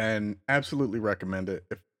and absolutely recommend it.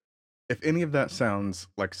 If any of that sounds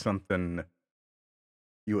like something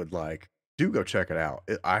you would like, do go check it out.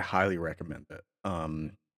 I highly recommend it.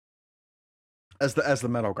 As the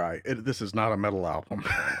metal guy, this is not a metal album.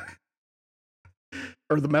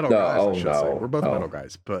 Or the metal no, guys, I oh should say. We're no, both metal no.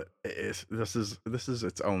 guys, but this is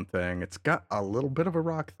its own thing. It's got a little bit of a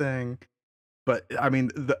rock thing, but I mean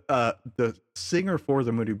the singer for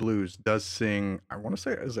the Moody Blues does sing. I want to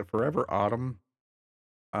say, is it Forever Autumn?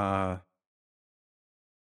 Uh,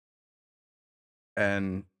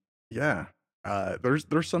 and yeah, there's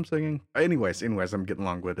some singing. Anyways, I'm getting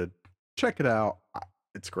long winded. Check it out.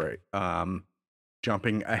 It's great.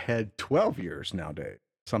 Jumping ahead 12 years nowadays,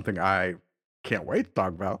 something I can't wait to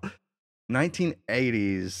talk about.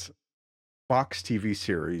 1980s Fox TV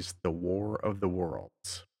series, The War of the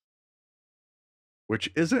Worlds,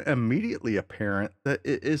 which isn't immediately apparent that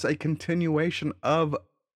it is a continuation of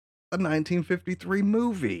a 1953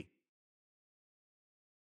 movie.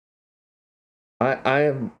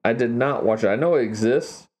 I did not watch it. I know it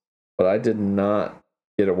exists, but I did not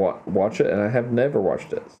get to watch it, and I have never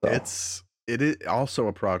watched it. So It is also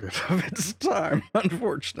a product of its time,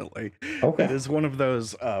 unfortunately. okay, It is one of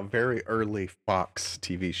those very early Fox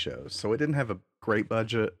TV shows, so it didn't have a great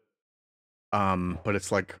budget. But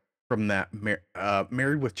it's like from that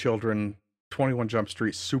Married with Children, 21 Jump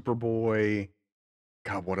Street, Superboy.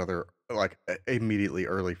 God, what other like immediately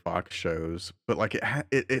early Fox shows? But like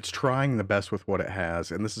it's trying the best with what it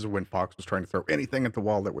has, and this is when Fox was trying to throw anything at the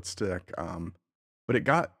wall that would stick. But it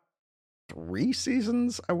got 3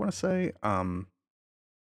 seasons, I want to say.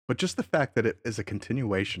 But just the fact that it is a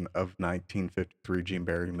continuation of 1953 Gene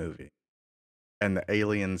Barry movie, and the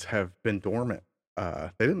aliens have been dormant. They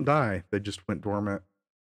didn't die; they just went dormant,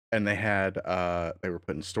 and they were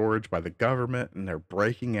put in storage by the government, and they're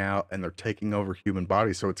breaking out and they're taking over human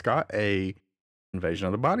bodies. So it's got a Invasion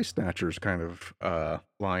of the Body Snatchers kind of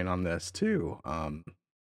line on this too.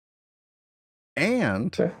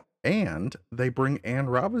 And okay. and they bring Anne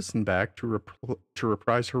Robinson back to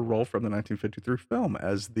reprise her role from the 1953 film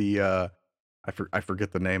as the I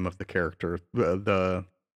forget the name of the character, the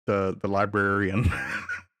librarian.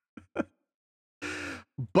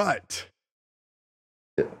 But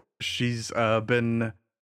she's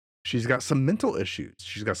she's got some mental issues.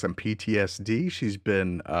 She's got some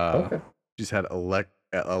PTSD. Okay. She's had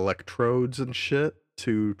electrodes and shit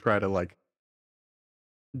to try to like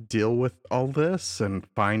deal with all this and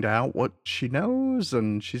find out what she knows,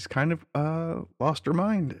 and she's kind of lost her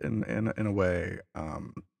mind in a way.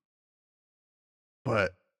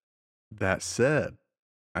 But that said,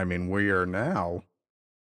 I mean, we are now,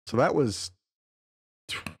 so that was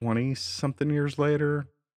 20 something years later.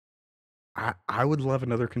 I would love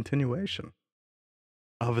another continuation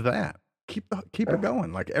of that. Keep it Okay.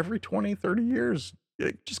 going. Like every 20, 30 years,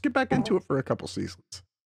 just get back into it for a couple seasons.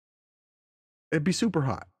 It'd be super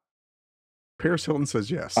hot. Paris Hilton says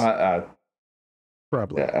yes. I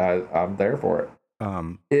Probably. I'm there for it.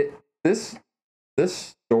 Um, It this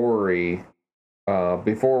story.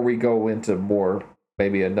 Before we go into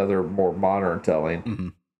maybe another more modern telling,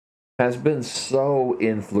 mhm. has been so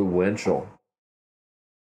influential.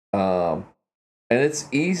 And it's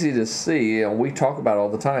easy to see, and we talk about it all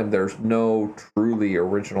the time. There's no truly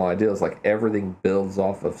original ideas. Like everything builds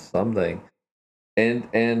off of something,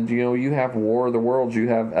 and you have War of the Worlds. You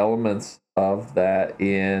have elements of that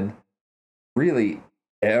in really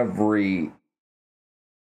every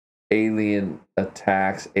alien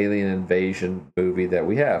attacks, alien invasion movie that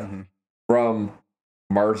we have. Mhm. From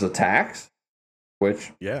Mars Attacks,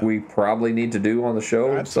 which Yeah. we probably need to do on the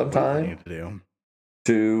show Absolutely sometime, need to do.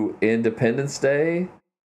 to Independence Day.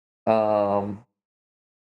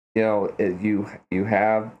 You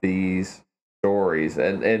have these stories,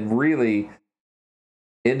 and really,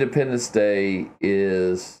 Independence Day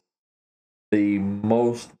is the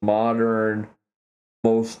most modern,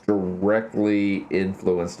 most directly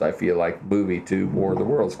influenced, I feel like, movie to War of the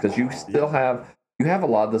Worlds, because you still have a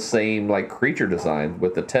lot of the same like creature design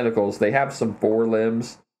with the tentacles. They have some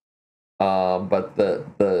forelimbs, but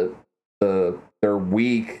the they're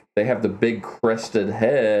weak. They have the big crested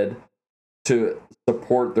head to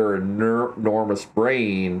support their enormous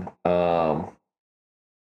brain. So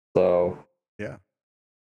yeah,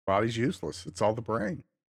 body's useless. It's all the brain.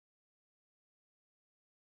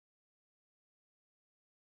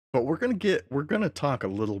 But we're gonna talk a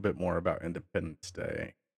little bit more about Independence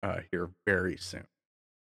Day here very soon.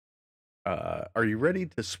 Are you ready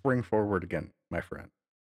to spring forward again, my friend?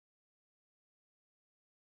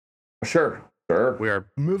 sure. We are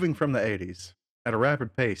moving from the 80s at a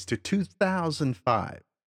rapid pace to 2005,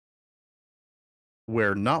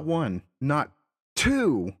 where not one, not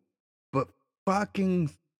two, but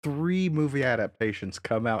fucking 3 movie adaptations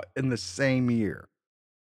come out in the same year.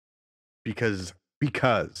 Because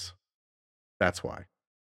that's why.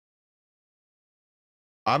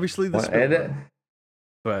 Obviously this one,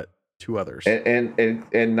 but 2 others.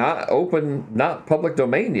 And not public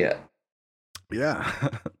domain yet. Yeah.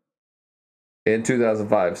 In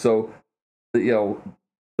 2005. So,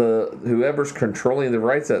 whoever's controlling the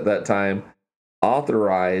rights at that time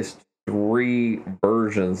authorized 3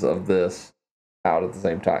 versions of this out at the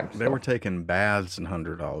same time. They were taking baths in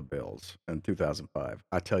 $100 bills in 2005.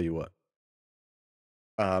 I tell you what.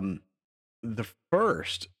 The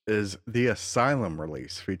first is The Asylum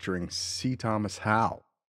release featuring C. Thomas Howell,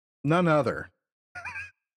 none other.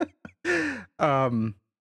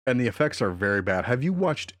 And the effects are very bad. Have you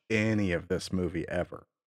watched any of this movie ever?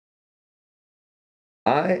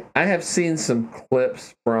 I have seen some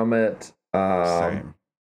clips from it. Same.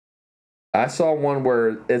 I saw one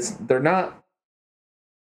where they're not,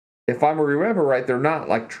 if I remember right, they're not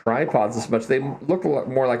like tripods as much. They look a lot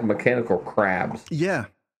more like mechanical crabs. Yeah.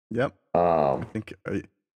 Yep. I think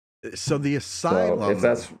so. The Asylum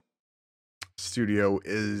studio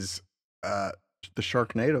is the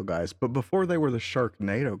Sharknado guys, but before they were the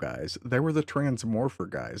Sharknado guys, they were the Transmorpher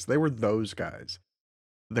guys. They were those guys,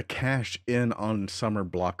 the cash in on summer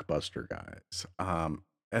blockbuster guys.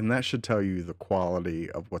 And that should tell you the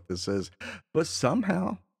quality of what this is. But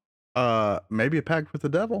somehow, maybe a pact with the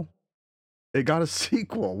devil, it got a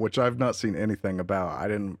sequel, which I've not seen anything about. I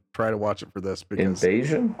didn't try to watch it for this because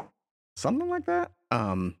Invasion, something like that.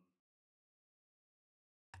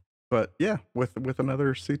 But yeah, with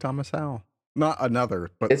another C. Thomas Howell. Not another,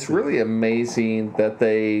 but it's really amazing that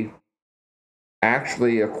they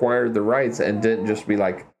actually acquired the rights and didn't just be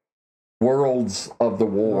like Worlds of the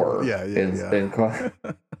War. Yeah.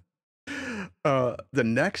 The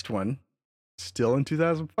next one, still in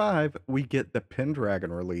 2005, we get the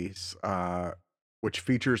Pendragon release, which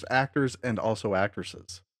features actors and also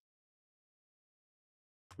actresses.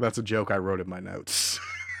 That's a joke I wrote in my notes.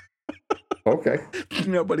 Okay.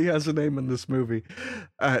 Nobody has a name in this movie.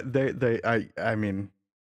 I mean,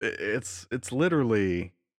 it's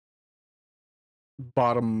literally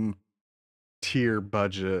bottom tier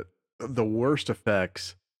budget, the worst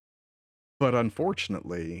effects, but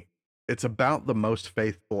unfortunately, it's about the most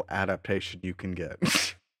faithful adaptation you can get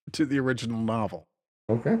to the original novel.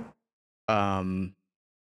 Okay. And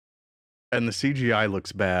the CGI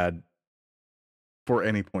looks bad for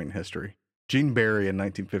any point in history. Gene Barry in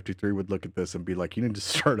 1953 would look at this and be like, you need to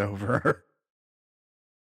start over.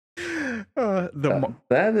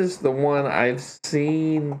 That is the one I've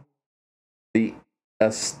seen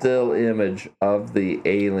a still image of the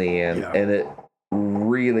alien, and it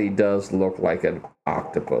really does look like an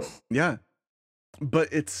octopus. Yeah.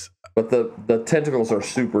 But the tentacles are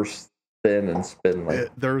super thin and spindly.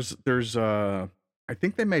 There's I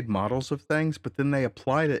think they made models of things, but then they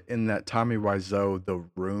applied it in that Tommy Wiseau The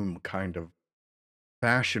Room kind of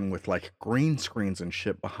fashion with like green screens and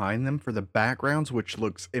shit behind them for the backgrounds, which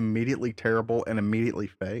looks immediately terrible and immediately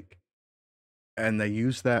fake. And they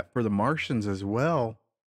use that for the Martians as well.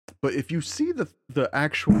 But if you see the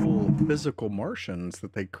actual physical Martians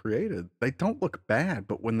that they created, they don't look bad,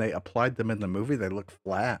 but when they applied them in the movie, they look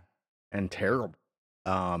flat and terrible.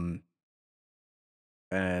 And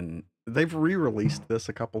they've re-released this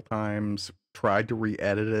a couple times, tried to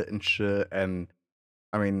re-edit it and shit. And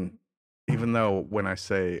I mean, even though when I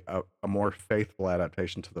say a more faithful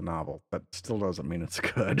adaptation to the novel, that still doesn't mean it's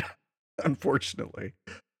good, unfortunately.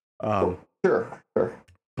 Sure.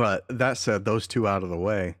 But that said, those 2 out of the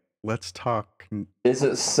way, let's talk. Is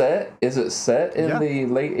it set in the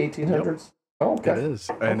late 1800s? Yep. Oh, okay. It is.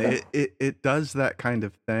 And it does that kind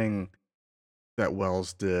of thing that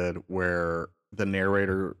Wells did where the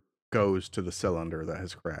narrator goes to the cylinder that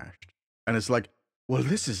has crashed. And it's like, well,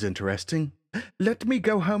 this is interesting. Let me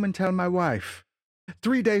go home and tell my wife.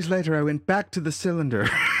 3 days later, I went back to the cylinder.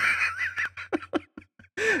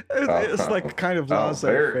 It's like kind of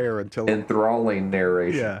laissez-faire until enthralling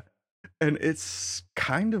narration. Yeah, and it's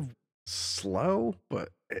kind of slow, but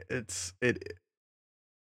it.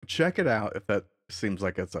 Check it out if that seems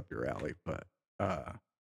like it's up your alley. But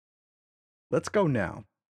let's go now.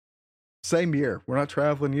 Same year. We're not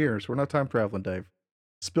traveling years. We're not time traveling, Dave.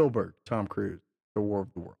 Spielberg, Tom Cruise, The War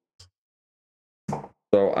of the Worlds.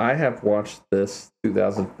 So I have watched this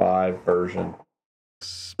 2005 version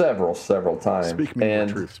several times. Speak me more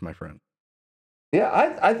truths, my friend.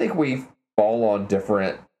 Yeah, I think we fall on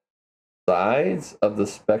different sides of the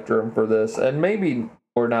spectrum for this, and maybe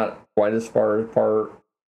we're not quite as far apart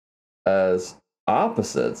as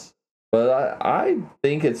opposites, but I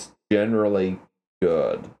think it's generally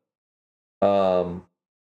good. Tom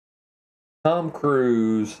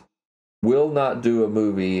Cruise will not do a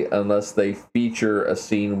movie unless they feature a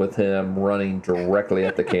scene with him running directly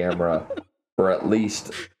at the camera for at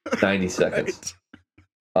least 90 seconds.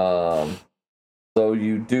 Right. So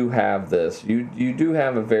you do have this. You do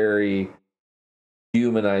have a very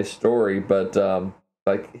humanized story, but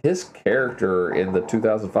like his character in the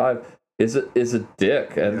 2005 is a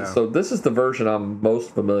dick, and so this is the version I'm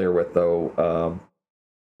most familiar with, though,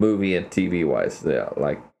 movie and TV wise. Yeah,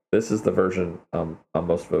 like this is the version I'm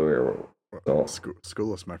most familiar with. So,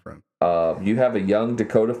 school us, my friend. You have a young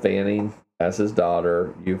Dakota Fanning as his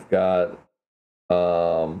daughter. You've got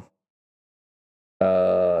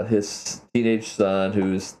his teenage son,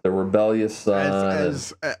 who's the rebellious son,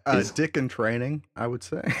 as Dick in training, I would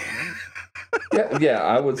say. yeah,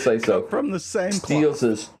 I would say so. From the same steals cloth.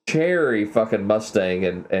 His cherry fucking Mustang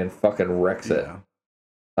and fucking wrecks it.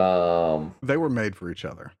 They were made for each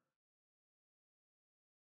other.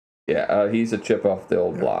 Yeah, he's a chip off the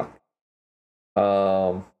old block.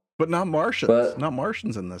 But not Martians. Not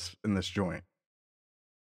Martians in this joint.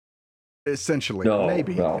 Essentially,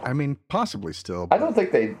 maybe. No. I mean, possibly still. I don't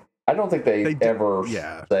think they ever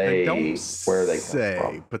say where they come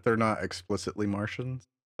from. But they're not explicitly Martians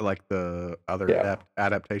like the other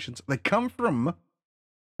adaptations. They come from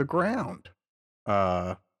the ground.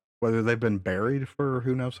 Whether they've been buried for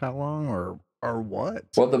who knows how long or what.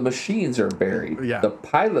 Well, the machines are buried. Yeah. The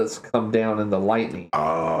pilots come down in the lightning.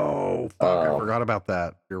 Oh, fuck. I forgot about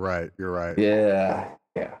that. You're right. Yeah.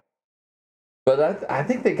 But I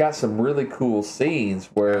think they got some really cool scenes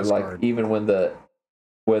where, Asgard. Like, even when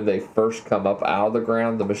they first come up out of the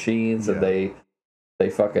ground, the machines, and they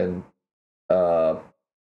fucking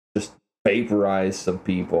just vaporize some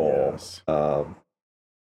people. Yes.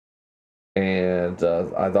 And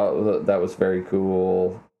I thought that was very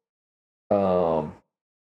cool.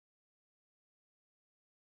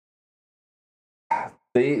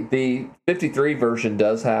 The 53 version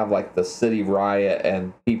does have like the city riot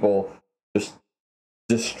and people just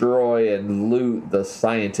destroy and loot the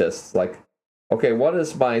scientists. Like, okay, what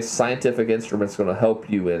is my scientific instruments going to help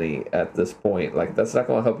you any at this point? Like, that's not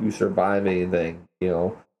going to help you survive anything,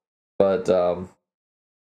 But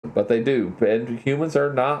they do, and humans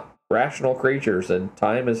are not rational creatures, and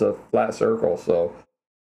time is a flat circle. So,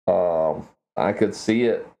 I could see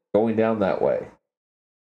it going down that way.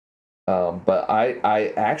 But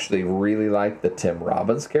I actually really like the Tim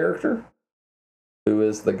Robbins character, who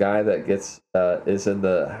is the guy that gets is in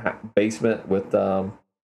the basement with Tom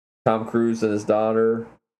Cruise and his daughter.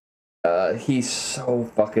 He's so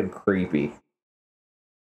fucking creepy.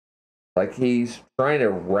 Like, he's trying to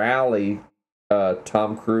rally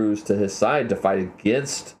Tom Cruise to his side to fight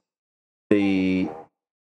against the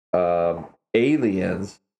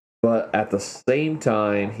aliens, but at the same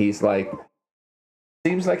time, he's like,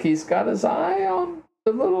 seems like he's got his eye on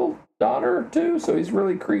the little daughter too, so he's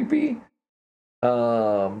really creepy.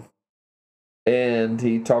 And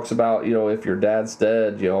he talks about, if your dad's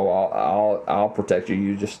dead, I'll protect you.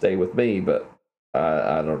 You just stay with me. But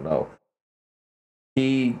I don't know.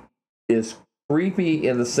 He is creepy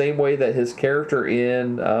in the same way that his character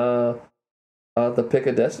in the Pick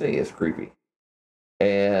of Destiny is creepy,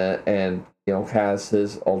 and has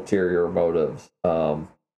his ulterior motives.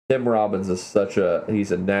 Tim Robbins is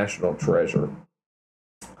he's a national treasure,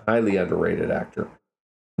 highly underrated actor.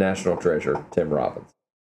 National treasure, Tim Robbins.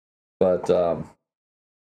 But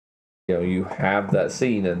you have that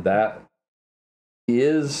scene, and that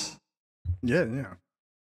is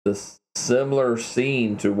the similar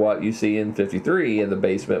scene to what you see in 53 in the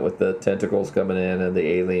basement with the tentacles coming in and the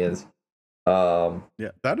aliens.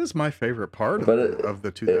 That is my favorite part of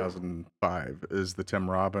the 2005 is the Tim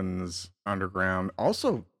Robbins underground.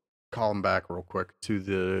 Also, call him back real quick to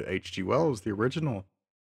the H.G. Wells, the original,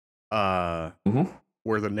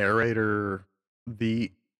 where the narrator, is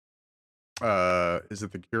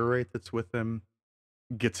it the curate that's with him,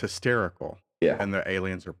 gets hysterical. Yeah. And the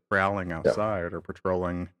aliens are prowling outside or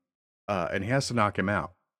patrolling, and he has to knock him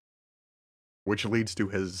out, which leads to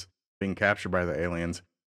his being captured by the aliens,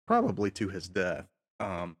 probably to his death.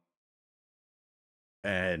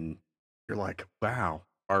 And you're like, wow,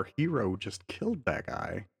 our hero just killed that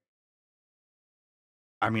guy.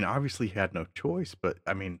 I mean, obviously he had no choice, but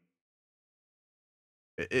I mean,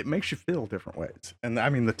 it makes you feel different ways. And I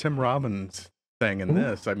mean, the Tim Robbins thing in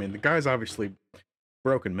this, I mean, the guy's obviously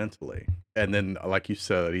broken mentally, and then, like you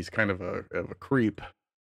said, he's kind of a creep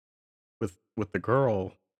with the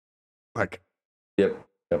girl. Like, Yep.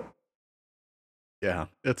 yeah,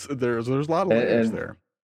 there's a lot of layers there.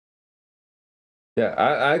 Yeah,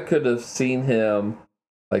 I could have seen him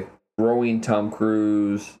like throwing Tom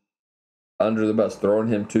Cruise under the bus, throwing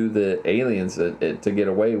him to the aliens to get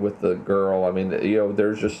away with the girl. I mean,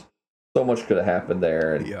 there's just so much could have happened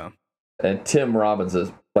there. And, and Tim Robbins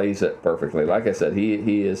plays it perfectly. Like I said,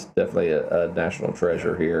 he is definitely a national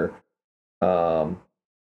treasure here.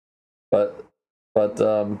 But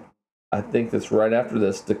I think that's right after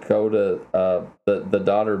this, Dakota, the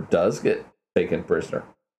daughter does get taken prisoner.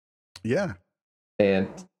 Yeah. And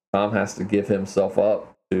Tom has to give himself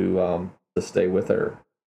up to stay with her.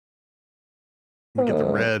 We get the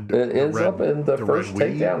red. It ends up in the first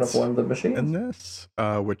takedown of one of the machines. In this,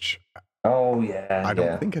 which I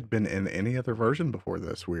don't think had been in any other version before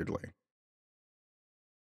this. Weirdly,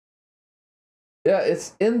 yeah,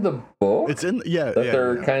 it's in the book. It's in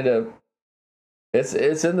they're kind of. It's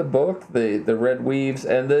in the book, the red weaves,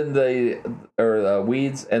 and then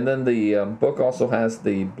weeds, and then the book also has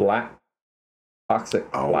the black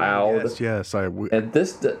toxic cloud. Yes. And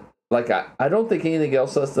this, like, I don't think anything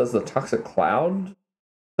else does the toxic cloud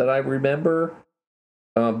that I remember.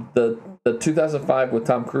 The 2005 with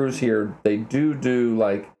Tom Cruise here, they do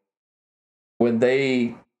like when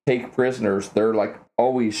they take prisoners, they're like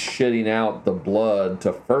always shitting out the blood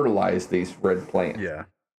to fertilize these red plants. Yeah.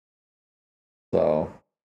 So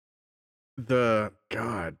a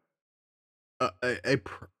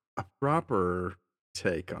proper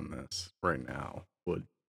take on this right now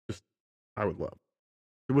I would love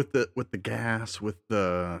with the gas, with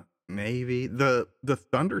the Navy, the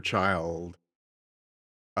Thunderchild.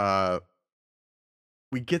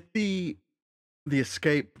 We get the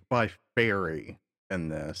escape by ferry in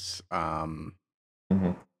this.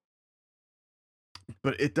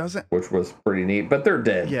 But it doesn't, which was pretty neat, but they're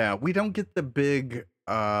dead. Yeah, we don't get the big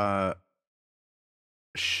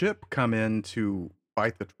ship come in to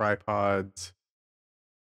fight the tripods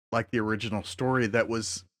like the original story that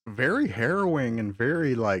was very harrowing and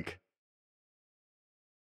very like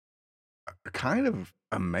kind of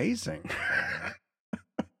amazing.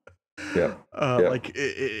 Like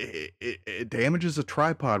it damages a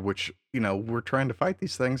tripod, which we're trying to fight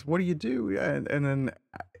these things. What do you do? And then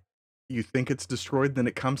you think it's destroyed, then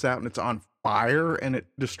it comes out and it's on fire and it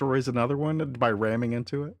destroys another one by ramming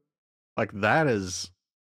into it. Like, that is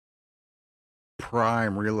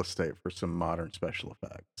prime real estate for some modern special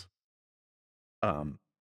effects.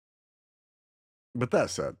 But that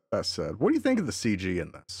said, what do you think of the CG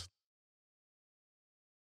in this?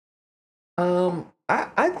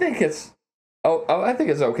 I think it's I think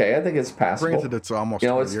it's okay. I think it's passable. Granted, it's almost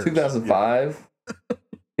it's years. 2005.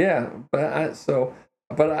 Yeah, but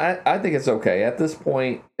I think it's okay. At this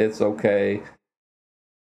point, it's okay.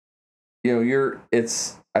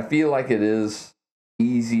 I feel like it is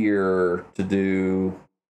easier to do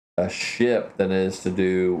a ship than it is to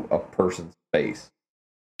do a person's face.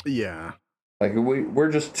 Yeah. Like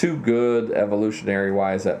we're just too good evolutionary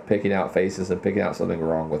wise at picking out faces and picking out something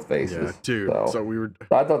wrong with faces. Yeah, dude. So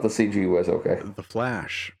I thought the CG was okay. The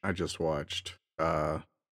Flash I just watched. And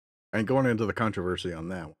going into the controversy on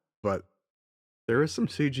that one, but there is some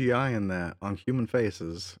CGI in that on human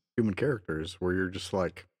faces, human characters, where you're just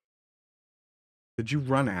like, did you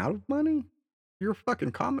run out of money? You're a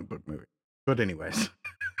fucking comic book movie. But anyways.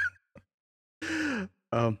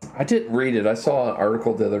 I didn't read it. I saw an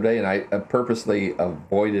article the other day, and I purposely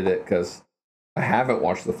avoided it because I haven't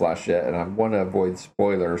watched The Flash yet, and I want to avoid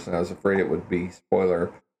spoilers, and I was afraid it would be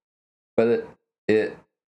spoiler. But it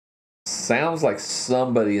sounds like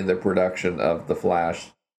somebody in the production of The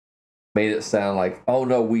Flash made it sound like, oh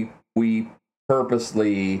no, we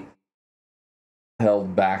purposely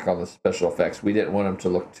held back on the special effects. We didn't want them to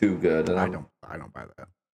look too good. And I don't buy that.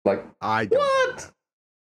 Like, I don't.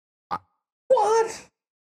 What?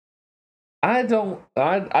 I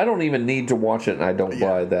don't even need to watch it, and I don't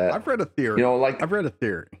buy that. I've read a theory. I've read a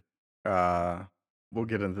theory. We'll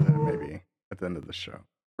get into that maybe at the end of the show.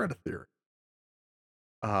 I've read a theory.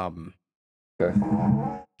 Okay.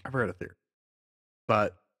 I've read a theory.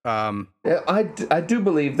 But yeah, I do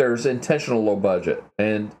believe there's intentional low budget,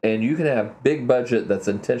 and you can have big budget that's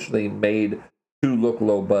intentionally made to look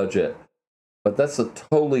low budget. but that's a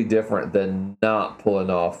totally different than not pulling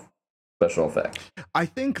off special effects. I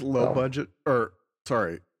think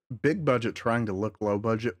big budget trying to look low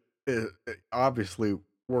budget it obviously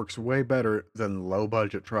works way better than low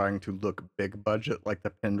budget trying to look big budget, like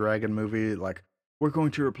the Pendragon movie. Like, we're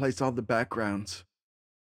going to replace all the backgrounds.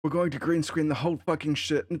 We're going to green screen the whole fucking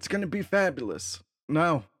shit, and it's going to be fabulous.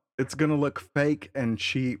 No, it's going to look fake and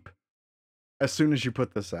cheap as soon as you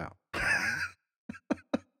put this out.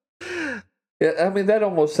 Yeah, I mean, that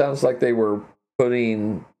almost sounds like they were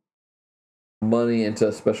putting money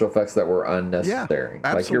into special effects that were unnecessary.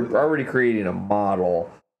 Yeah, like, you're already creating a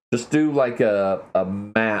model. Just do like a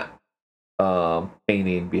matte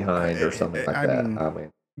painting behind or something like that. I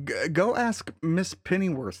mean, go ask Miss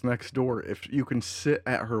Pennyworth next door if you can sit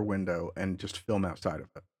at her window and just film outside of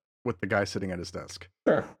it with the guy sitting at his desk.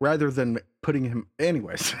 Sure. Rather than putting him...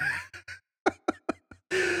 Anyways.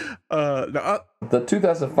 The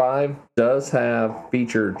 2005 does have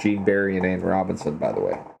featured Gene Barry and Anne Robinson, by the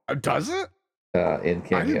way. Does it? In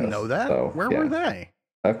cameos. I didn't know that. So, where were they?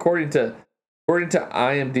 According to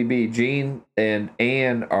IMDb, Gene and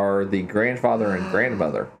Anne are the grandfather and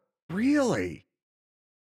grandmother. Really?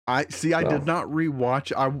 I did not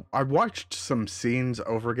rewatch. I watched some scenes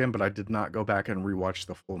over again, but I did not go back and rewatch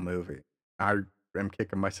the full movie. I am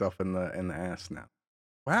kicking myself in the ass now.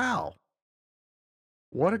 Wow.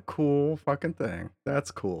 What a cool fucking thing.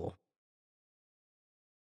 That's cool.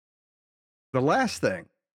 The last thing.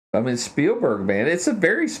 I mean, Spielberg, man. It's a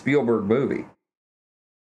very Spielberg movie.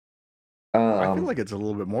 I feel like it's a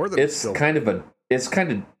little bit more than Spielberg.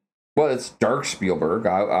 It's dark Spielberg.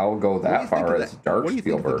 I'll go that far as dark Spielberg. What do you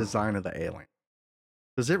think of the design of the alien?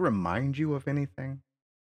 Does it remind you of anything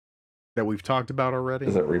that we've talked about already?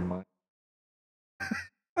 Does it remind?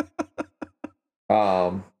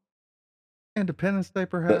 Independence Day,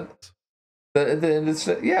 perhaps.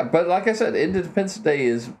 But like I said, Independence Day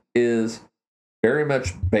is very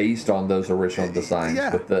much based on those original designs.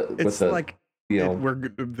 Yeah, we're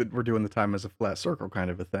doing the time as a flat circle kind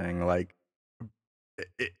of a thing. Like,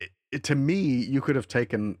 to me, you could have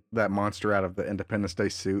taken that monster out of the Independence Day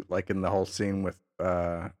suit, like in the whole scene with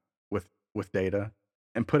Data,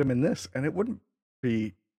 and put him in this, and it wouldn't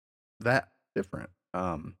be that different.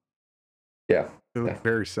 They look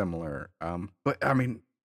very similar. But I mean,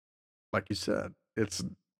 like you said, it's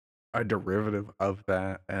a derivative of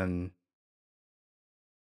that, and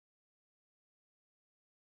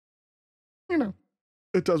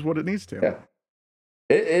it does what it needs to.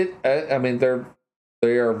 Yeah. I mean,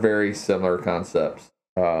 they are very similar concepts,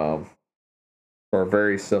 or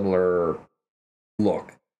very similar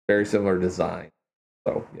look, very similar design.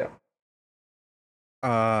 So yeah.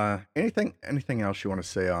 Anything else you want to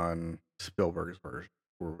say on Spielberg's version,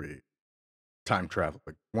 where we time travel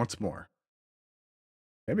once more,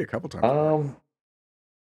 maybe a couple times?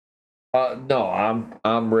 No,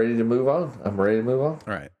 I'm ready to move on. All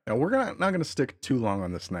right. Now we're not gonna stick too long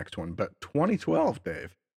on this next one, but 2012,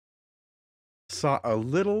 Dave, saw a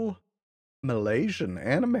little Malaysian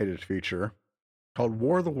animated feature called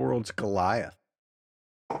War of the Worlds Goliath,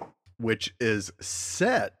 which is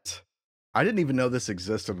set. I didn't even know this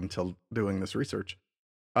existed until doing this research.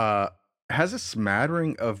 Has a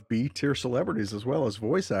smattering of B-tier celebrities as well as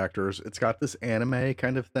voice actors. It's got this anime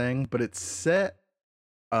kind of thing, but it's set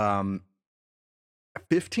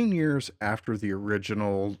 15 years after the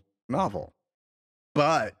original novel.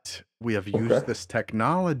 But we have used this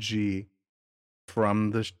technology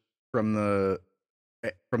from the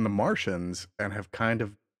Martians and have kind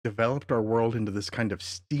of developed our world into this kind of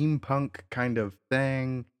steampunk kind of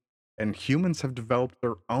thing, and humans have developed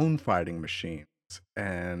their own fighting machines.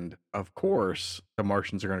 And of course, the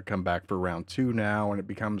Martians are going to come back for round 2 now, and it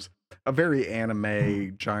becomes a very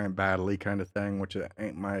anime giant battle-y kind of thing, which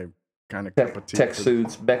ain't my kind of cup of tea. Tech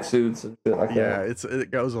suits, mech suits, and shit like that. Yeah,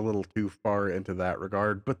 it goes a little too far into that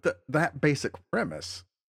regard, but that basic premise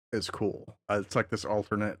is cool. It's like this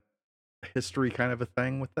alternate history kind of a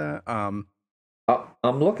thing with that. I'm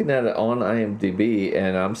looking at it on IMDb,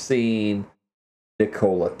 and I'm seeing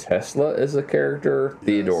Nikola Tesla as a character, yes.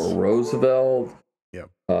 Theodore Roosevelt,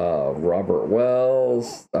 Robert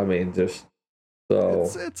Wells. I mean, just so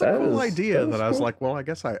it's a cool idea that I was like, well, I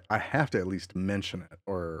guess I have to at least mention it,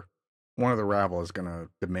 or one of the rabble is going to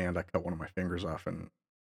demand I cut one of my fingers off in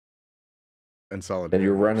solidarity. And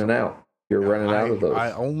you're running out. You're running out of those.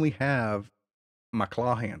 I only have my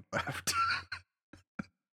claw hand left.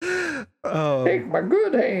 Take my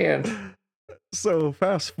good hand. So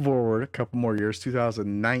fast forward a couple more years,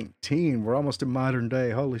 2019. We're almost in modern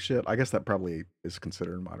day. Holy shit! I guess that probably is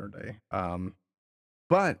considered modern day.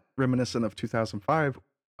 But reminiscent of 2005,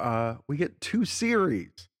 we get 2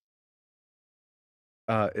 series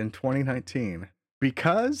in 2019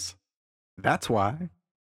 because that's why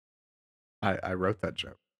I wrote that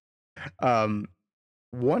joke.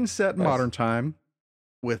 One set in Nice. modern time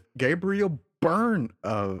with Gabriel Byrne,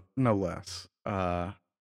 no less. And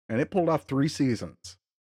it pulled off 3 seasons.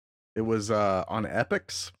 It was on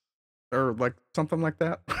Epix or like something like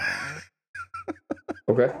that.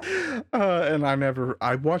 Okay. And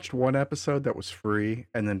I watched one episode that was free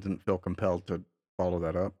and then didn't feel compelled to follow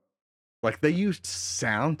that up. Like they used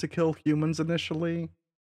sound to kill humans initially,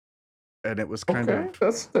 and it was kind Okay, of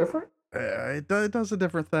that's different. it does a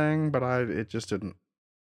different thing, but it just didn't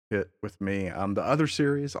hit with me. The other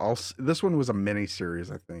series, this one was a mini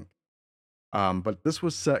series, I think. But this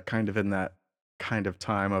was set kind of in that kind of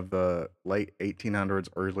time of the late 1800s,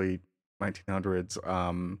 early 1900s.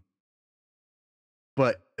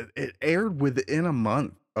 But it aired within a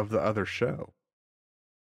month of the other show,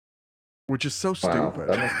 which is so Wow.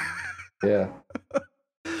 stupid. Yeah.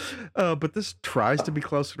 But this tries to be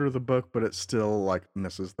closer to the book, but it still like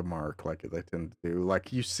misses the mark, like they tend to do.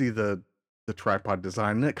 Like you see the tripod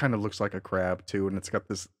design, and it kind of looks like a crab too, and it's got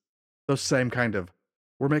those same kind of.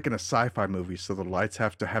 We're making a sci-fi movie, so the lights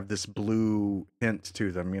have to have this blue hint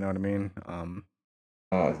to them. You know what I mean?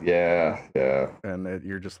 Yeah. And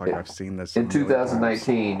you're just like, I've seen this in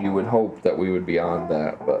 2019. You would hope that we would be on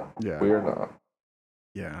that, but yeah, we are not.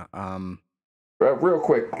 Yeah. Real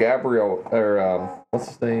quick, Gabriel, or what's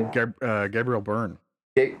his name? Gabriel Byrne.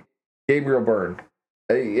 Gabriel Byrne.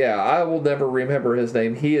 Yeah, I will never remember his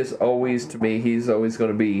name. He is always, to me, he's always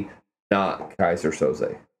going to be not Kaiser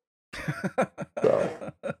Soze. So.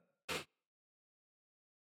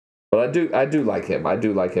 But I do like him. I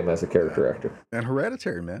do like him as a character actor. And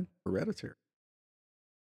Hereditary, man. Hereditary.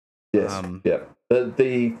 Yes. Yeah.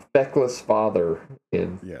 The feckless father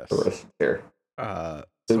in Hereditary.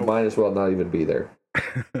 Who might as well not even be there.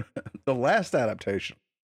 The last adaptation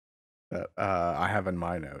that I have in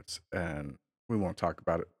my notes, and we won't talk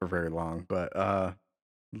about it for very long, but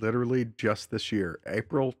literally just this year,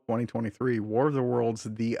 April 2023, War of the Worlds: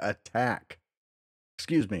 The Attack.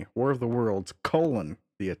 Excuse me, War of the Worlds: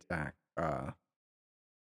 The Attack.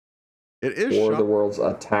 It is War of the Worlds: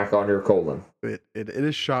 Attack on your colon. It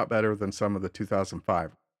is shot better than some of the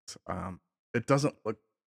 2005. It doesn't look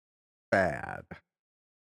bad.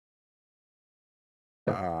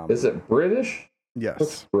 Is it British? Yes,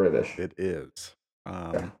 it's British. It is.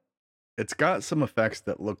 It's got some effects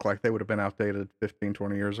that look like they would have been outdated 15,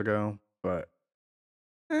 20 years ago, but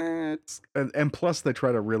it's and plus they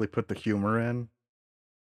try to really put the humor in.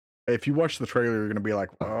 If you watch the trailer, you're gonna be like,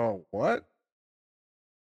 "Oh, what?"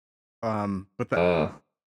 But the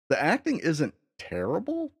acting isn't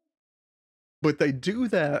terrible, but they do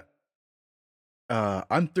that.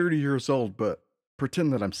 I'm 30 years old, but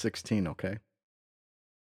pretend that I'm 16, okay?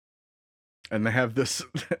 And they have this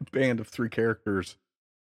band of 3 characters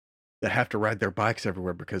that have to ride their bikes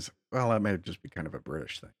everywhere because, well, that may just be kind of a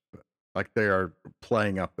British thing, but like they are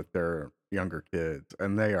playing up that they're younger kids,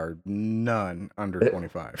 and they are none under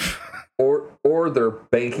 25. Or they're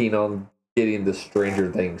banking on getting the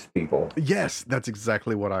Stranger Things people. Yes, that's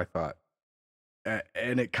exactly what I thought.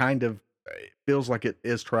 And it kind of feels like it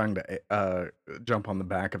is trying to jump on the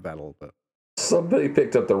back of that a little bit. Somebody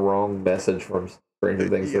picked up the wrong message from Stranger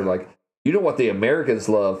Things. They're like, you know what the Americans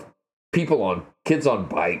love? Kids on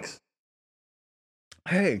bikes.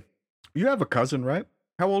 Hey, you have a cousin, right?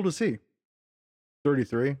 How old is he?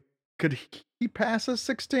 33. Could he pass as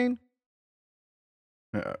 16?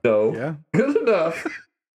 No. Yeah. Good enough.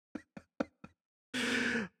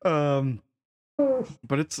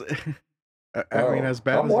 But it's I mean, as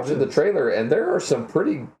bad I'm as watching the trailer, and there are some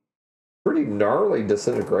pretty gnarly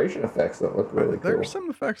disintegration effects that look really cool. There are some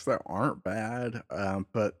effects that aren't bad,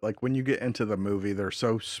 but like when you get into the movie, they're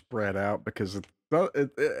so spread out because it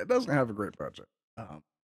doesn't have a great budget.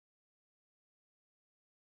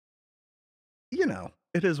 You know,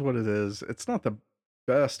 it is what it is. It's not the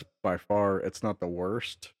best by far. It's not the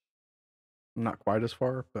worst. Not quite as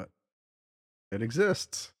far, but it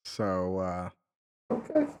exists. So,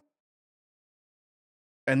 okay.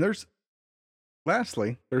 And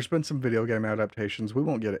lastly, there's been some video game adaptations. We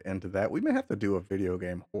won't get into that. We may have to do a video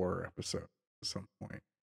game horror episode at some point.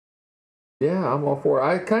 Yeah, I'm all for it.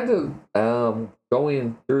 I kind of,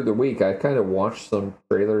 going through the week, I kind of watched some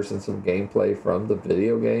trailers and some gameplay from the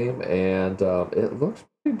video game, and it looks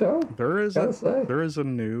pretty dope. There is a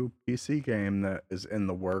new PC game that is in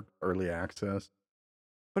the work, early access,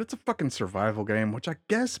 but it's a fucking survival game, which I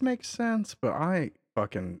guess makes sense, but I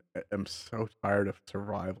fucking am so tired of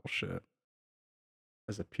survival shit.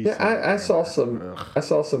 As a PC, I saw some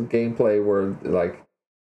gameplay where like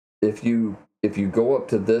if you go up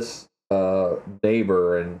to this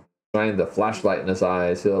neighbor and shine the flashlight in his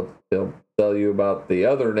eyes. He'll tell you about the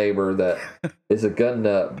other neighbor that is a gun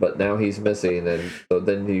nut, but now he's missing, and so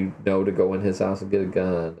then you know to go in his house and get a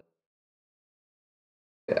gun.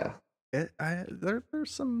 Yeah.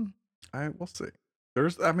 There's some. We'll see.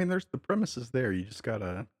 There's the premises there. You just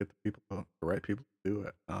gotta get the right people to do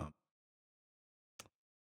it.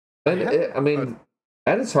 And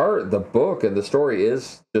at its heart, the book and the story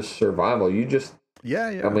is just survival. You just,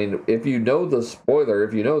 yeah. I mean, if you know the spoiler,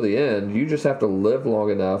 if you know the end, you just have to live long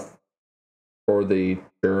enough for the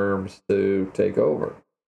germs to take over,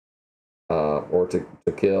 or to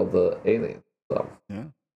kill the alien. So, yeah.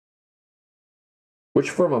 Which,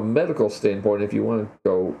 from a medical standpoint, if you want to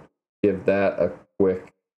go give that a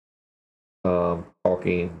quick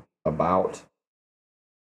talking about,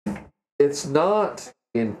 it's not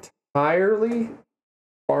entirely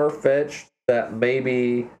far-fetched that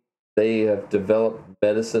maybe they have developed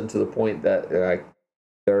medicine to the point that like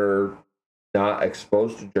they're not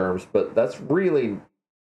exposed to germs, but that's really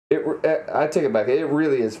I take it back. It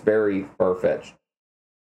really is very far-fetched.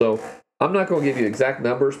 So I'm not going to give you exact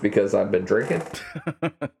numbers because I've been drinking,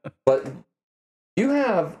 but you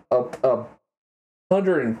have a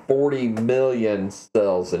 140 million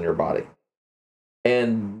cells in your body,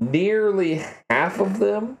 and nearly half of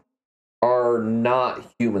them are not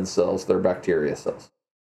human cells, they're bacteria cells.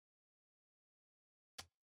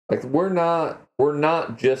 Like we're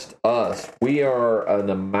not just us. We are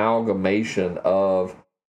an amalgamation of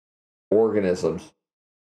organisms.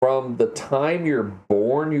 From the time you're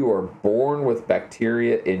born, you are born with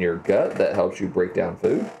bacteria in your gut that helps you break down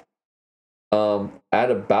food. At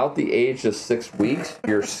about the age of 6 weeks,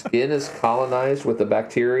 your skin is colonized with the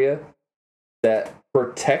bacteria that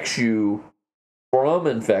protects you from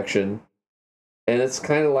infection. And it's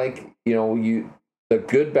kind of like, the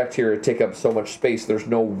good bacteria take up so much space, there's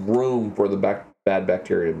no room for the bad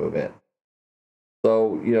bacteria to move in.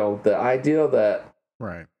 So, the idea that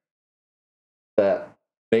right, that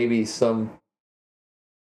maybe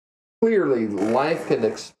clearly life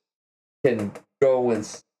can go in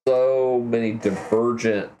so many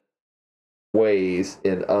divergent ways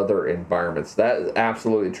in other environments. That is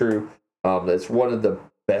absolutely true. That's one of the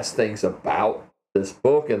best things about this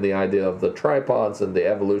book and the idea of the tripods and the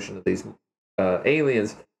evolution of these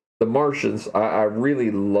aliens, the Martians. I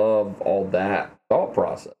really love all that thought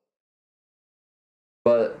process.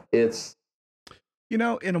 But it's, in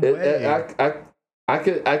a way,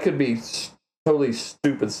 I could be totally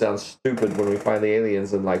stupid, sound stupid when we find the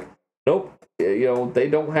aliens and like, nope, they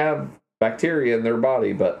don't have bacteria in their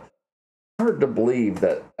body, but it's hard to believe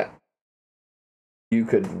that you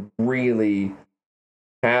could really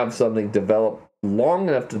have something develop long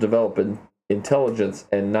enough to develop an intelligence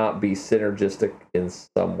and not be synergistic in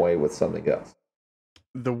some way with something else.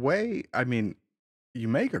 The way, you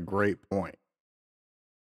make a great point.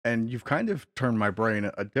 And you've kind of turned my brain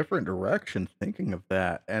a different direction thinking of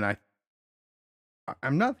that. And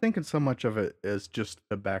I'm not thinking so much of it as just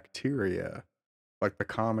the bacteria, like the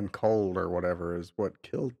common cold or whatever is what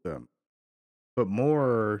killed them. But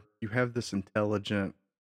more, you have this intelligent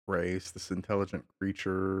race, this intelligent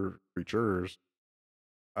creatures,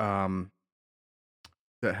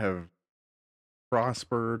 that have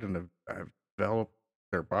prospered and have developed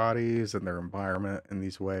their bodies and their environment in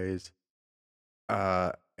these ways.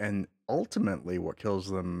 And ultimately, what kills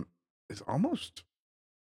them is almost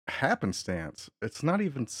happenstance. It's not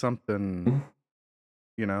even something,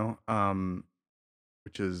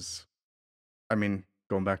 which is, going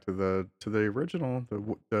back to the original,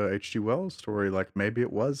 the H.G. Wells story. Like maybe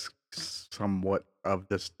it was somewhat of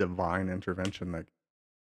this divine intervention that,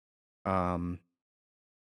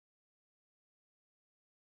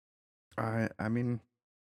 I mean,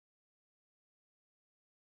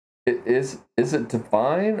 Is it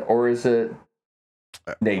divine or is it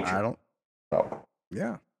nature? I don't. Oh.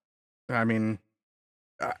 Yeah, I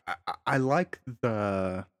like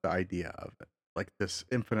the idea of it. Like this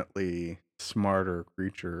infinitely smarter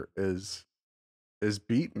creature is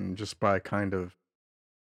beaten just by kind of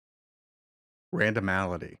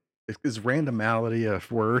randomality. Is randomality a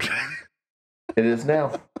word? It is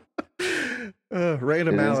now.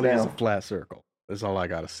 Randomality is a flat circle. Is all I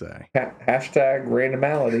gotta say. Hashtag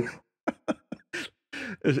randomality.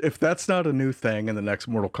 If that's not a new thing in the next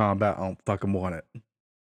Mortal Kombat, I don't fucking want it.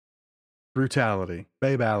 Brutality,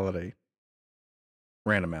 babality,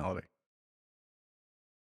 randomality.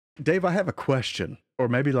 Dave, I have a question, or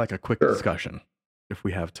maybe like a quick discussion, if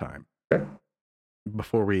we have time,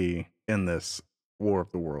 before we end this War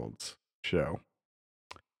of the Worlds show.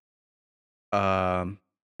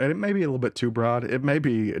 And it may be a little bit too broad. It may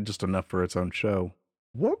be just enough for its own show.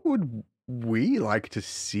 what would we like to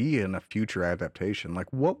see in a future adaptation?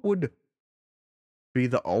 Like, what would be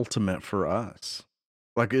the ultimate for us?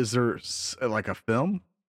 Like, is there like a film,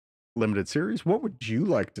 limited series? What would you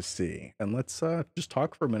like to see? And let's just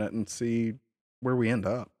talk for a minute and see where we end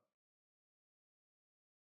up.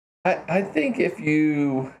 I think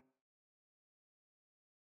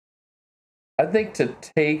I think to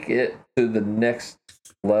take it to the next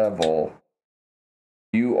level,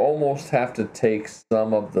 you almost have to take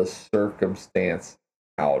some of the circumstance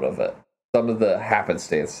out of it, some of the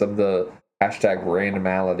happenstance, some of the hashtag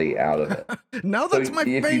randomality out of it. Now So that's my if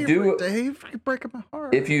you favorite, do, Dave. You're breaking my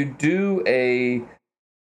heart. if you do a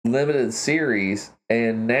limited series,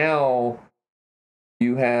 and now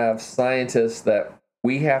you have scientists that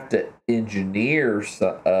we have to engineer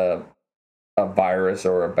a virus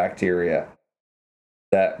or a bacteria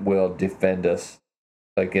that will defend us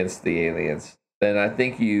against the aliens, then I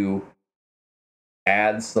think you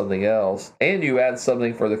add something else, and you add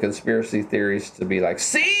something for the conspiracy theories to be like,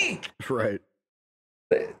 see, Right.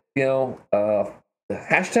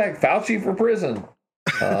 Hashtag Fauci for prison.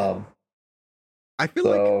 I feel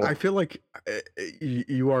So- like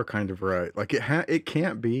you are kind of right. Like it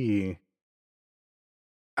can't be.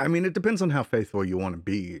 I mean, it depends on how faithful you want to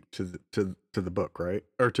be to the book, right?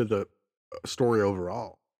 Or to the story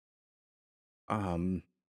overall. Do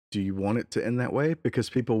you want it to end that way because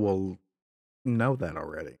people will know that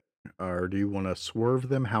already? Or do you want to swerve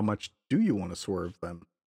them? How much do you want to swerve them?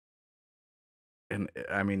 And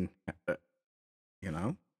I mean, you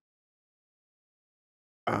know,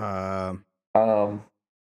 I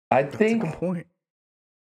that's a think good point.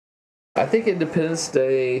 I think Independence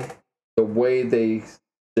Day, the way they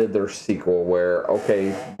did their sequel, where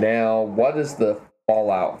okay, now what is the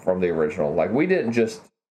fallout from the original? Like we didn't just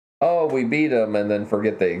we beat them and then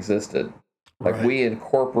forget they existed. Like Right. we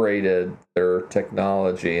incorporated their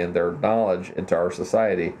technology and their knowledge into our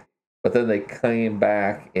society, but then they came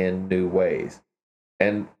back in new ways.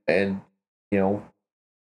 And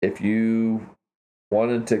if you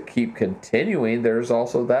wanted to keep continuing, there's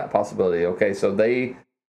also that possibility. Okay, so they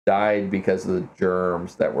died because of the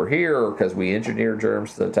germs that were here, or because we engineered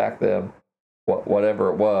germs to attack them, whatever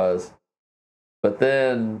it was. But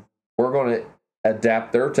then we're going to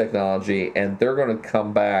adapt their technology, and they're going to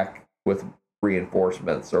come back with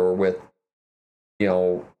reinforcements or with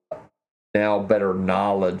now better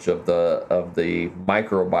knowledge of the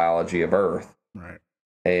microbiology of Earth, Right.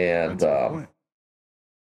 and That's a good point.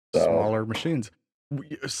 so- Smaller machines.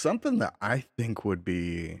 Something that I think would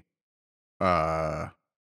be kind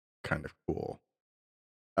of cool.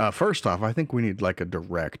 First off, I think we need like a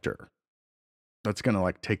director that's gonna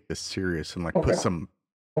like take this serious and like Okay.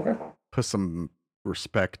 put some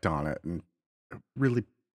respect on it and really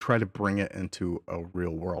try to bring it into a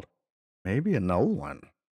real world. Maybe a Nolan.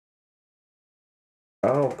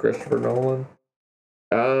 Oh, Christopher Nolan.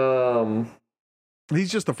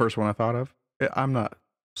 He's just the first one I thought of. I'm not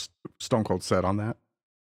stone cold set on that.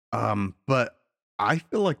 But I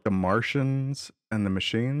feel like the Martians and the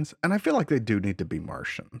machines, and I feel like they do need to be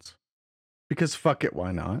Martians. Because fuck it,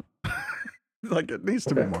 why not? Like it needs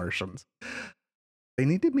to be Okay. Martians. They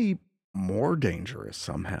need to be more dangerous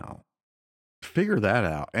somehow. Figure that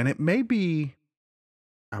out. And it may be,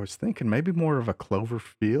 I was thinking maybe more of a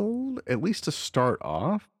Cloverfield, at least to start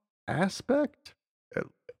off aspect.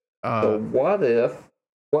 So what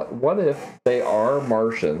if they are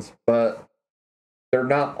Martians, but they're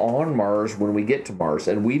not on Mars when we get to Mars,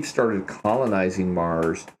 and we've started colonizing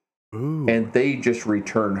Mars, Ooh, and they just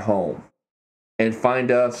return home and find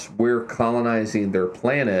us, we're colonizing their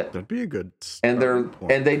planet, that'd be a good and starting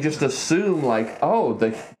point. they just assume like, oh,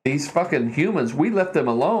 these fucking humans, we left them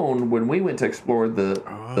alone when we went to explore the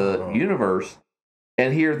Oh. universe,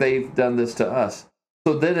 and here they've done this to us.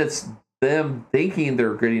 So then it's them thinking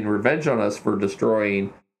they're getting revenge on us for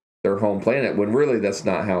destroying their home planet, when really that's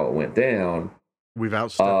not how it went down. We've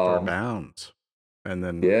outstepped our bounds. And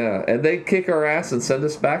then Yeah, and they kick our ass and send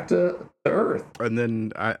us back to Earth. and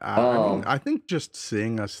then I think just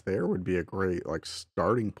seeing us there would be a great like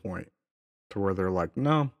starting point to where they're like,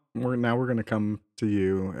 no, we're gonna come to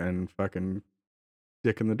you and fucking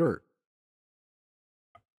dick in the dirt.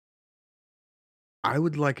 I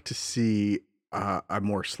would like to see a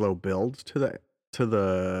more slow build to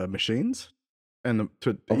the machines, and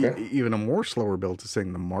Okay. even a more slower build to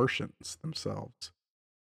saying the Martians themselves.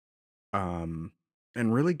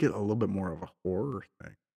 And really get a little bit more of a horror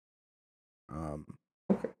thing.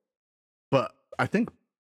 Okay. But I think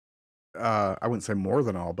I wouldn't say more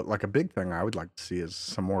than all, but like a big thing I would like to see is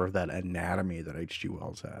some more of that anatomy that H.G.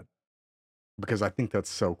 Wells had, because I think that's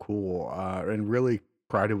so cool and really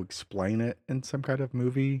try to explain it in some kind of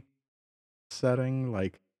movie setting,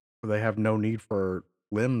 like where they have no need for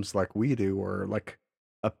limbs like we do, or like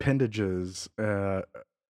appendages.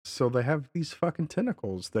 So they have these fucking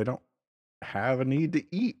tentacles. They don't have a need to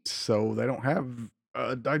eat, so they don't have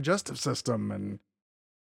a digestive system, and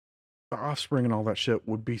the offspring and all that shit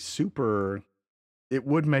would be super. It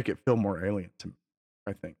would make it feel more alien to me,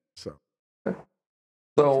 I think. So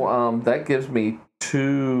That gives me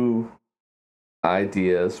two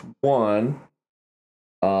ideas. One,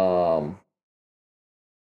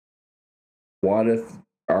 what if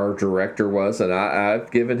our director was, and I've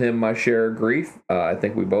given him my share of grief. I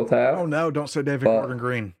think we both have. oh no, don't say David But- Gordon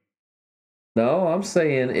Green. No, I'm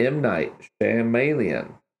saying M. Night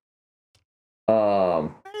Shyamalan.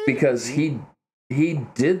 Because he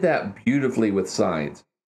did that beautifully with Signs,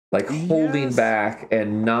 like holding Yes. back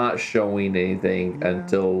and not showing anything Yeah.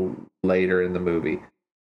 until later in the movie.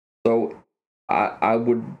 So I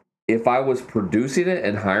would, if I was producing it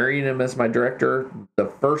and hiring him as my director, the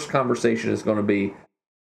first conversation is going to be,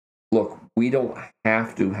 look, we don't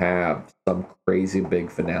have to have some crazy big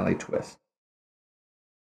finale twist.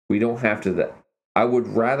 We don't have to that. I would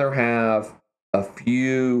rather have a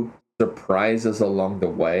few surprises along the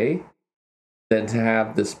way than to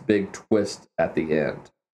have this big twist at the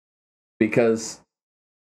end. Because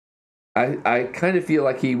I kind of feel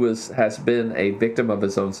like he has been a victim of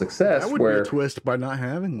his own success. That would where be a twist by not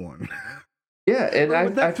having one. yeah, and Or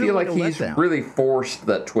would that I feel like a he's letdown? really forced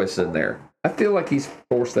that twist in there. I feel like he's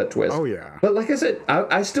forced that twist. Oh yeah. But like I said,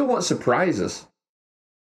 I still want surprises.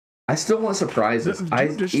 I still want surprises.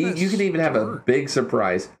 Dude, just that You can even have a start. big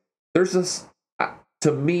surprise. There's this,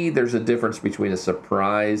 to me, there's a difference between a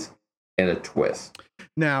surprise and a twist.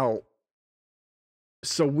 Now,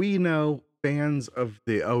 so we know, fans of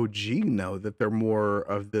the OG know that they're more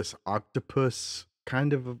of this octopus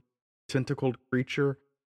kind of a tentacled creature.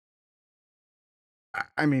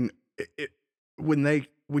 I mean,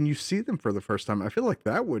 when you see them for the first time, I feel like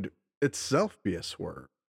that would itself be a swerve.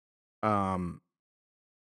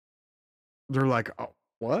 They're like, oh,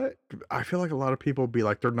 what? I feel like a lot of people be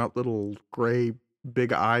like, they're not little gray,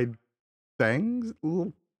 big-eyed things,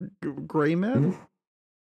 little gray men.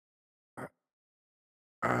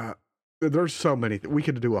 There's so many. We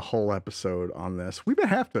could do a whole episode on this. We may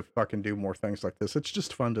have to fucking do more things like this. It's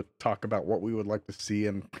just fun to talk about what we would like to see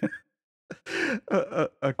in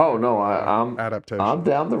Oh no, I'm adaptation. I'm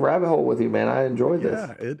down the rabbit hole with you, man. I enjoyed this.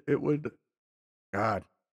 Yeah, it would. God,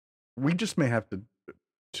 we just may have to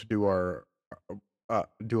do our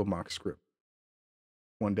do a mock script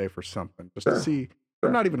one day for something, just to Sure. see. Or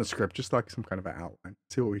not even a script, just like some kind of an outline.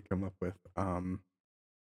 See what we come up with.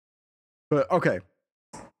 But okay.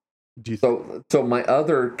 Do you So my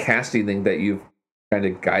other casting thing that you've kind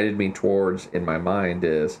of guided me towards in my mind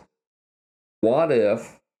is, what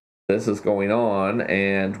if this is going on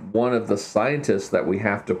and one of the scientists that we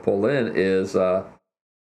have to pull in is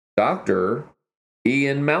Dr.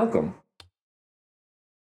 Ian Malcolm?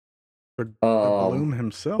 the Bloom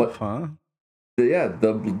himself, but- huh? Yeah,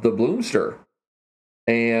 the Bloomster.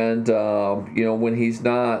 And when he's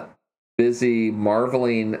not busy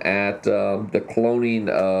marveling at the cloning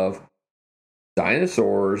of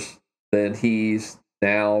dinosaurs, then he's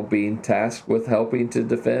now being tasked with helping to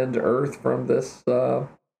defend Earth from this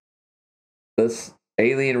this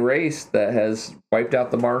alien race that has wiped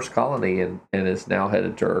out the Mars colony and is now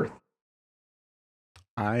headed to Earth.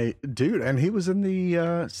 Dude, and he was in the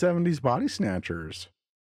 70s Body Snatchers.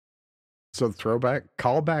 So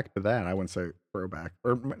call back to that. I wouldn't say throwback,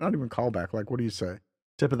 or not even callback. Like, what do you say?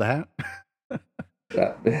 Tip of the hat?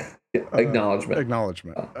 Acknowledgement.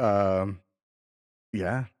 Acknowledgement.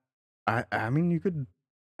 Yeah. I mean, you could,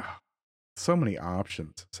 so many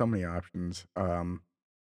options.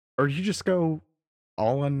 Or you just go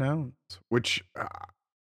all unknowns, which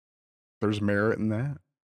there's merit in that.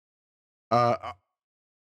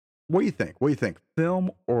 What do you think?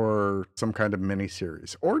 Film or some kind of mini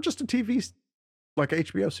series, or just a TV, like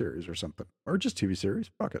HBO series or something, or just TV series?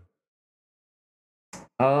 Fuck it.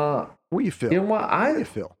 What do you feel? You know what? What do you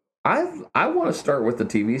feel? I want to start with the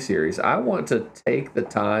TV series. I want to take the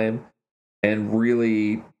time and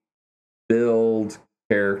really build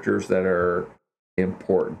characters that are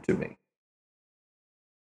important to me.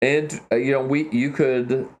 And you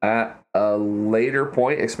could at a later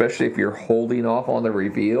point, especially if you're holding off on the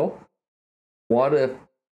reveal, what if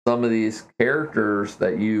some of these characters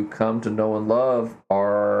that you come to know and love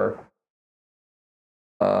are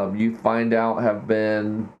you find out have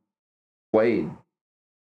been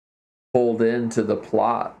pulled into the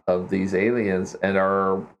plot of these aliens and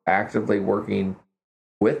are actively working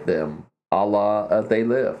with them, a la They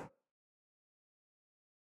Live.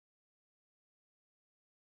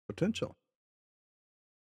 potential.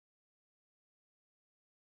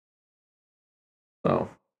 So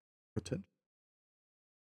Potential.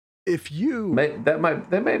 If you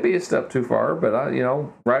that may be a step too far, but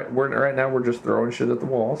right now we're just throwing shit at the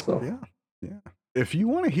wall. So yeah. If you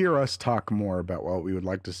want to hear us talk more about what we would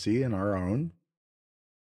like to see in our own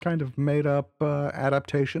kind of made up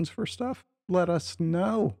adaptations for stuff, let us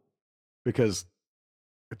know, because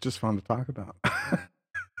it's just fun to talk about.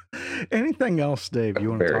 Anything else, Dave, you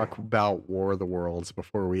want to talk about War of the Worlds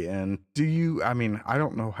before we end? I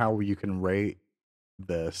don't know how you can rate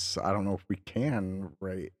this. I don't know if we can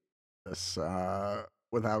rate this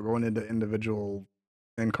without going into individual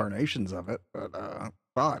incarnations of it, but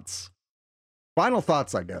final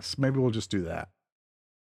thoughts, I guess. Maybe we'll just do that.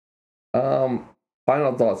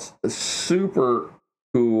 Final thoughts. Super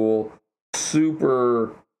cool,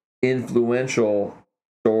 super influential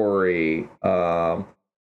story.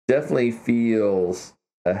 Definitely feels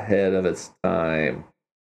ahead of its time,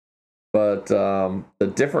 but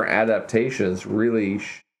the different adaptations really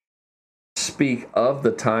speak of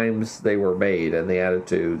the times they were made and the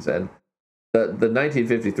attitudes. And the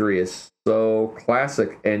 1953 is so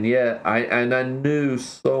classic, and yet I knew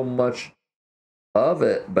so much of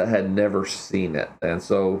it but had never seen it. And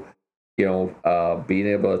so being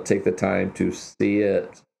able to take the time to see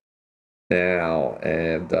it now,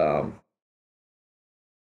 and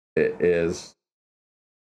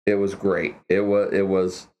it was great. It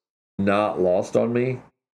was not lost on me.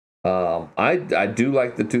 I do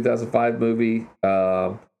like the 2005 movie.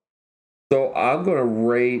 So I'm going to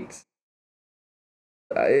rate,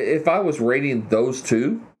 if I was rating those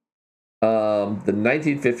two, the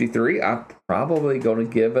 1953, I'm probably going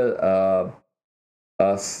to give it a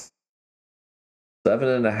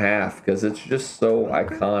 7.5, because it's just so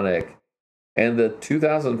iconic. And the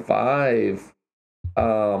 2005,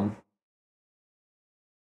 I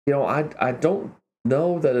don't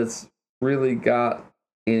know that it's really got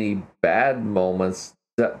any bad moments.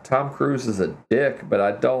 That Tom Cruise is a dick, but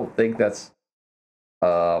I don't think that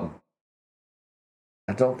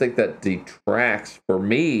detracts for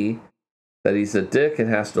me that he's a dick and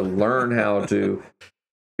has to learn how to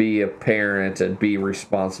be a parent and be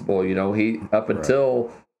responsible. He up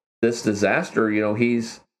until this disaster,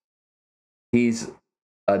 he's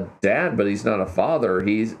a dad, but he's not a father.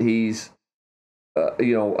 He's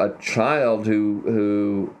a child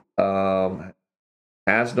who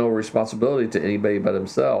has no responsibility to anybody but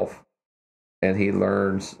himself, and he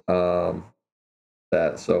learns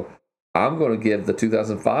that. So I'm going to give the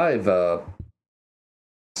 2005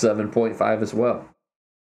 7.5 as well.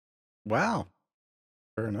 Wow,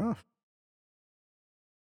 fair enough.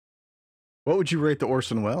 What would you rate the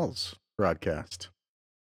Orson Welles broadcast?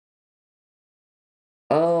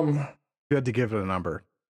 You had to give it a number,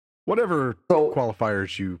 whatever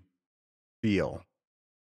qualifiers you feel.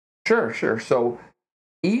 Sure. So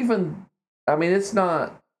even, it's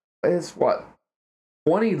what,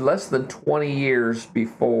 less than 20 years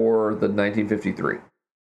before the 1953.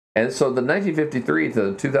 And so the 1953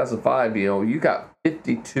 to 2005, you got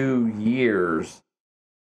 52 years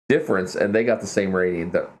difference, and they got the same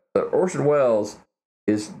rating. The Orson Welles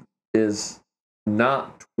is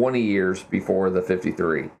not 20 years before the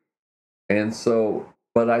 53. And so,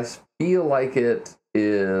 but I feel like it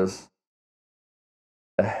is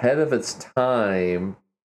ahead of its time,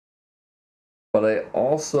 but I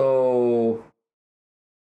also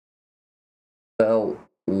felt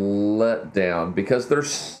let down because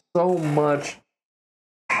there's so much.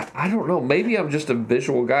 I don't know, maybe I'm just a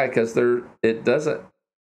visual guy, because it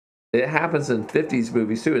happens in 50s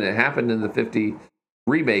movies too, and it happened in the 50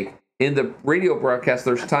 remake. In the radio broadcast,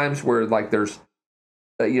 there's times where there's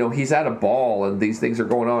he's at a ball and these things are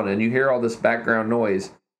going on and you hear all this background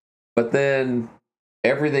noise, but then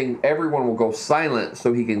everyone will go silent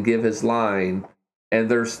so he can give his line, and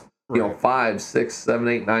there's 5, 6, 7,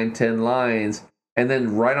 8, 9, 10 lines, and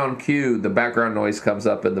then right on cue the background noise comes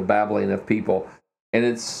up and the babbling of people, and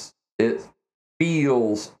it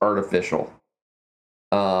feels artificial.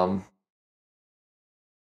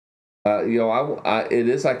 It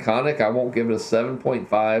is iconic. I won't give it a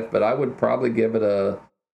 7.5, but I would probably give it a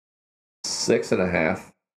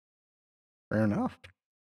 6.5. Fair enough.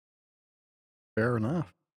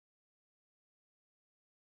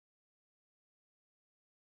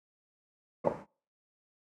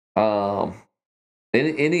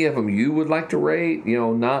 Any of them you would like to rate?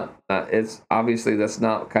 Not it's obviously that's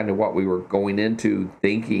not kind of what we were going into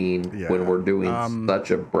thinking when we're doing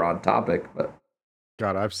such a broad topic, but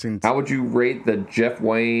God, I've seen. How would you rate the Jeff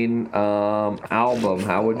Wayne album?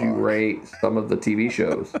 How would you rate some of the TV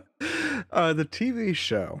shows? The TV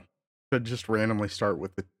show. to just randomly start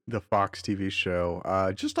with the Fox TV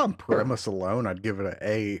show, just on premise alone, I'd give it an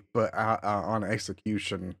A. But on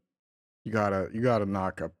execution, you gotta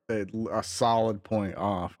knock a solid point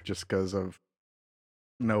off just because of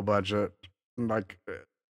no budget, like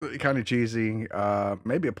kind of cheesy.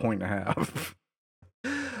 Maybe a point and a half.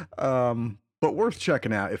 But worth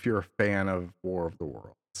checking out if you're a fan of War of the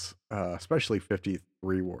Worlds, especially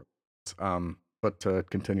 53 War. But to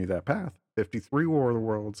continue that path, 53 War of the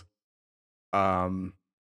Worlds.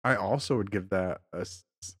 I also would give that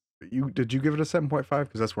did you give it a 7.5?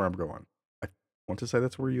 Because that's where I'm going. I want to say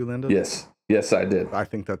that's where you landed. Yes, I did. I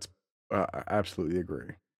think that's I absolutely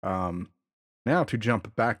agree. Now to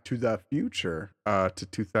jump back to the future, to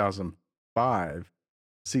 2005,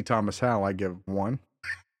 C. Thomas Howell, I give 1.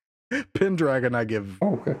 Pendragon, I give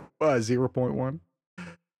 0.1.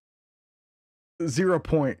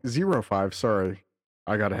 0.05. Sorry,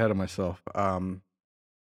 I got ahead of myself.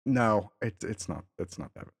 No, it's not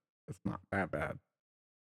that bad.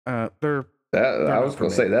 They're I was going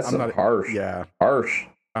to say that's harsh. Yeah, harsh.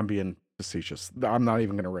 I'm being facetious. I'm not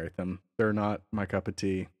even going to rate them. They're not my cup of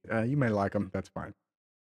tea. You may like them. That's fine.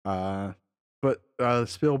 But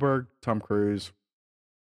Spielberg, Tom Cruise,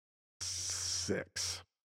 6.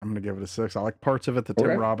 I'm going to give it a 6. I like parts of it. The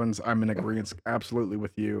Tim Robbins, I'm in agreement absolutely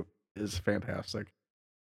with you, is fantastic.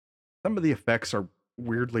 Some of the effects are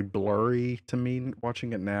weirdly blurry to me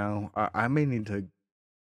watching it now. I may need to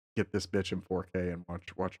get this bitch in 4K and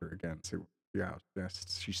watch her again. See, yeah,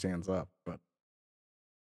 she stands up. But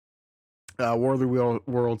War of the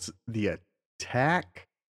Worlds, The Attack,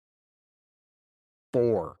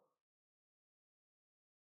 4.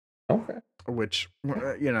 Okay. Which,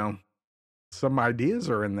 some ideas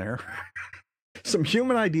are in there. Some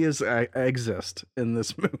human ideas exist in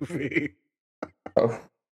this movie. Oh.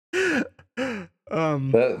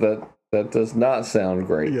 That does not sound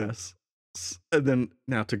great. Yes. And then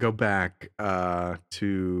now to go back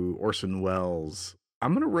to Orson Welles,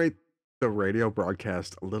 I'm gonna rate the radio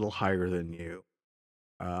broadcast a little higher than you.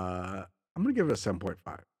 I'm gonna give it a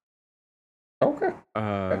 7.5. Okay.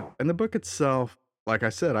 And the book itself, like I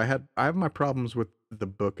said, I have my problems with the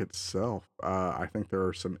book itself. I think there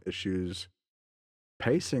are some issues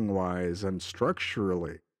pacing wise and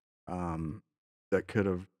structurally that could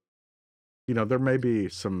have, there may be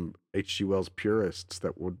some H.G. Wells purists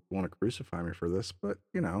that would want to crucify me for this, but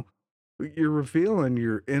you're revealing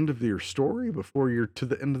your end of your story before you're to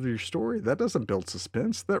the end of your story. That doesn't build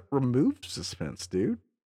suspense. That removes suspense, dude.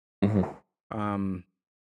 Mm-hmm.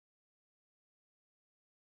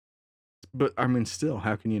 But I mean, still,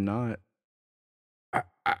 how can you not?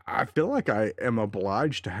 I feel like I am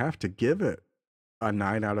obliged to have to give it a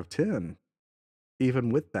 9 out of 10, even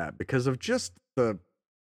with that, because of just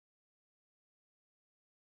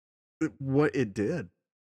what it did,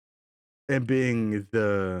 and being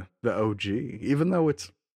the OG, even though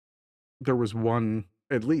there was one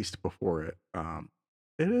at least before it.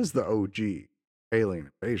 It is the OG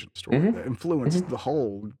alien invasion story that influenced the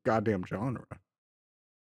whole goddamn genre.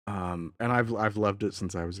 And I've loved it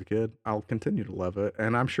since I was a kid. I'll continue to love it,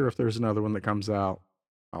 and I'm sure if there's another one that comes out,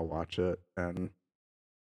 I'll watch it. And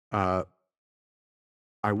I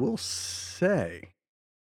will say,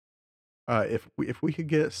 if we could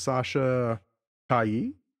get Sasha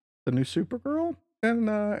Calle, the new Supergirl, in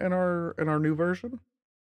our new version,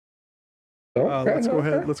 let's go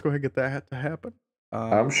ahead and get that to happen.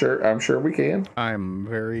 I'm sure we can. I'm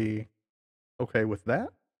very okay with that.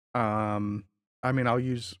 I mean, I'll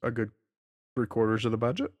use a good 3/4 of the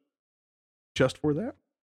budget just for that.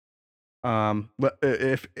 But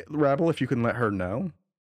if Rabble, if you can let her know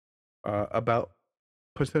about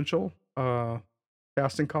potential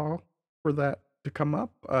casting call for that to come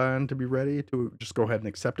up and to be ready to just go ahead and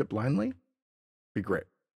accept it blindly, be great.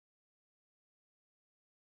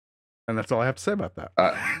 And that's all I have to say about that.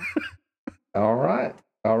 All right.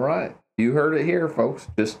 You heard it here, folks.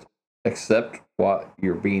 Just accept what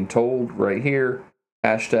you're being told right here.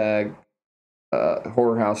 Hashtag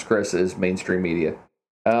Horror House Chris is mainstream media.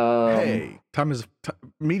 Hey,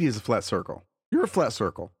 media is a flat circle. You're a flat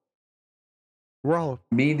circle. We're all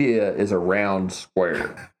media is a round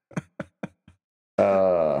square.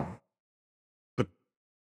 But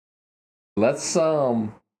let's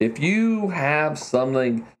if you have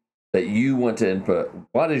something that you want to input,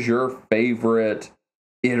 what is your favorite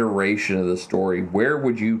iteration of the story? Where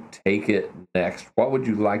would you take it next? What would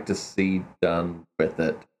you like to see done with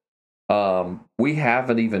it? We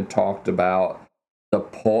haven't even talked about the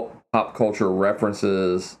pop culture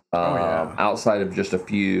references outside of just a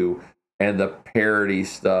few, and the parody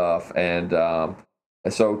stuff. And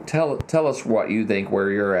so tell us what you think,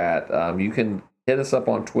 where you're at. You can hit us up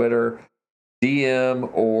on Twitter, DM,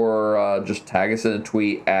 or just tag us in a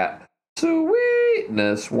tweet at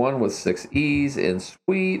Sweetness, one with 6 E's in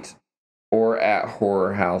sweet, or at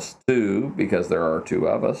Horror House 2, because there are 2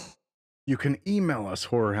 of us. You can email us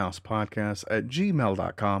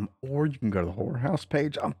horrorhousepodcast@gmail.com, or you can go to the Horror House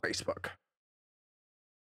page on Facebook.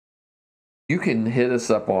 You can hit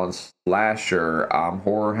us up on Slasher. I'm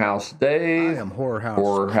Horror House Dave. I am Horror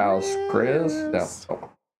House Chris. No.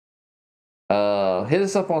 Hit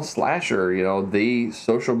us up on Slasher, the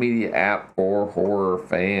social media app for horror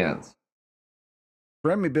fans.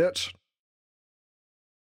 Friend me, bitch.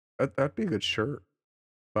 That'd be a good shirt.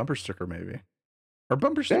 Bumper sticker, maybe. Are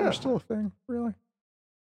bumper stickers still a thing? Really?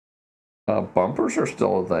 Bumpers are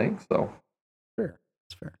still a thing, so. Fair.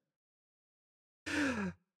 It's fair.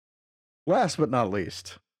 Last but not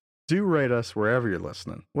least, do rate us wherever you're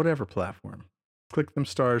listening, whatever platform. Click them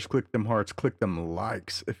stars, click them hearts, click them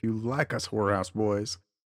likes if you like us, Horror House boys.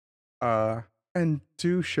 And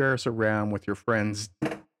do share us around with your friends.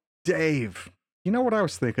 Dave, you know what I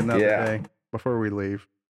was thinking the other day before we leave?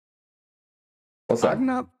 What's that?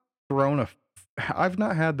 I've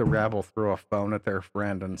not had the rabble throw a phone at their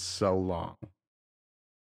friend in so long.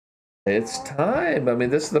 It's time. I mean,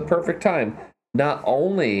 this is the perfect time. Not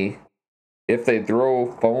only if they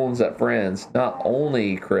throw phones at friends, not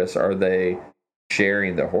only, Chris, are they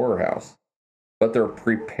sharing the Horror House, but they're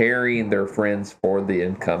preparing their friends for the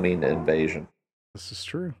incoming invasion. This is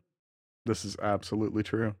true. This is absolutely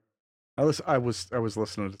true. I was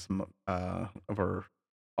listening to some of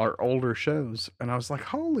our older shows, and I was like,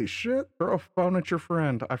 holy shit, throw a phone at your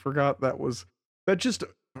friend. I forgot that just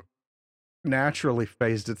naturally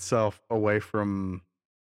phased itself away from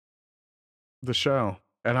the show.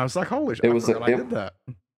 And I was like, holy shit, I did that.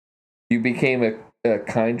 You became a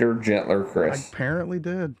kinder, gentler Chris. I apparently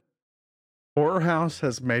did. Horror House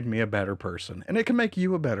has made me a better person, and it can make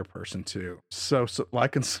you a better person too. So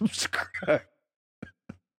like and subscribe.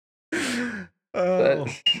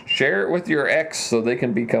 Share it with your ex so they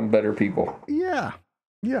can become better people. Yeah.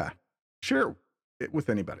 Share it with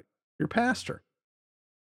anybody. Your pastor.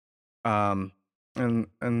 And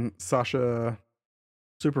Sasha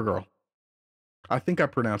Supergirl. I think I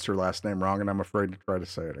pronounced her last name wrong, and I'm afraid to try to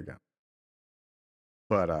say it again.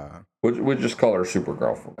 But we'll just call her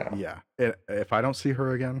Supergirl for now. Yeah. If I don't see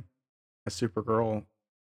her again as Supergirl,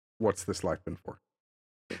 what's this life been for?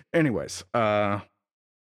 Anyways,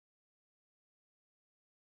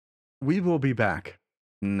 we will be back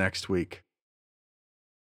next week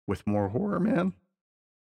with more horror, man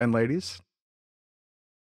and ladies.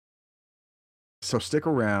 So stick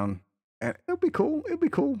around, and it'll be cool.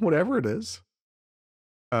 Whatever it is.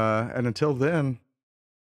 And until then,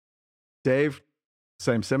 Dave,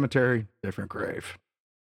 same cemetery, different grave.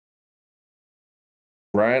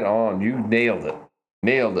 Right on. You nailed it.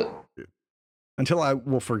 Until I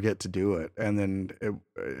will forget to do it, and then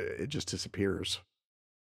it just disappears.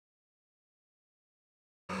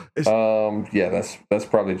 That's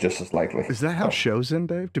probably just as likely. Is that how shows end,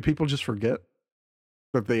 Dave? Do people just forget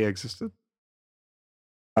that they existed?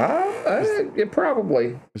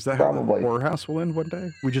 Probably. Is that how the Horror House will end one day?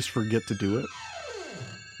 We just forget to do it?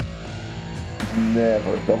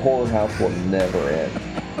 Never. The Horror House will never end.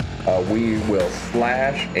 We will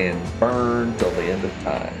slash and burn till the end of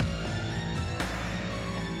time.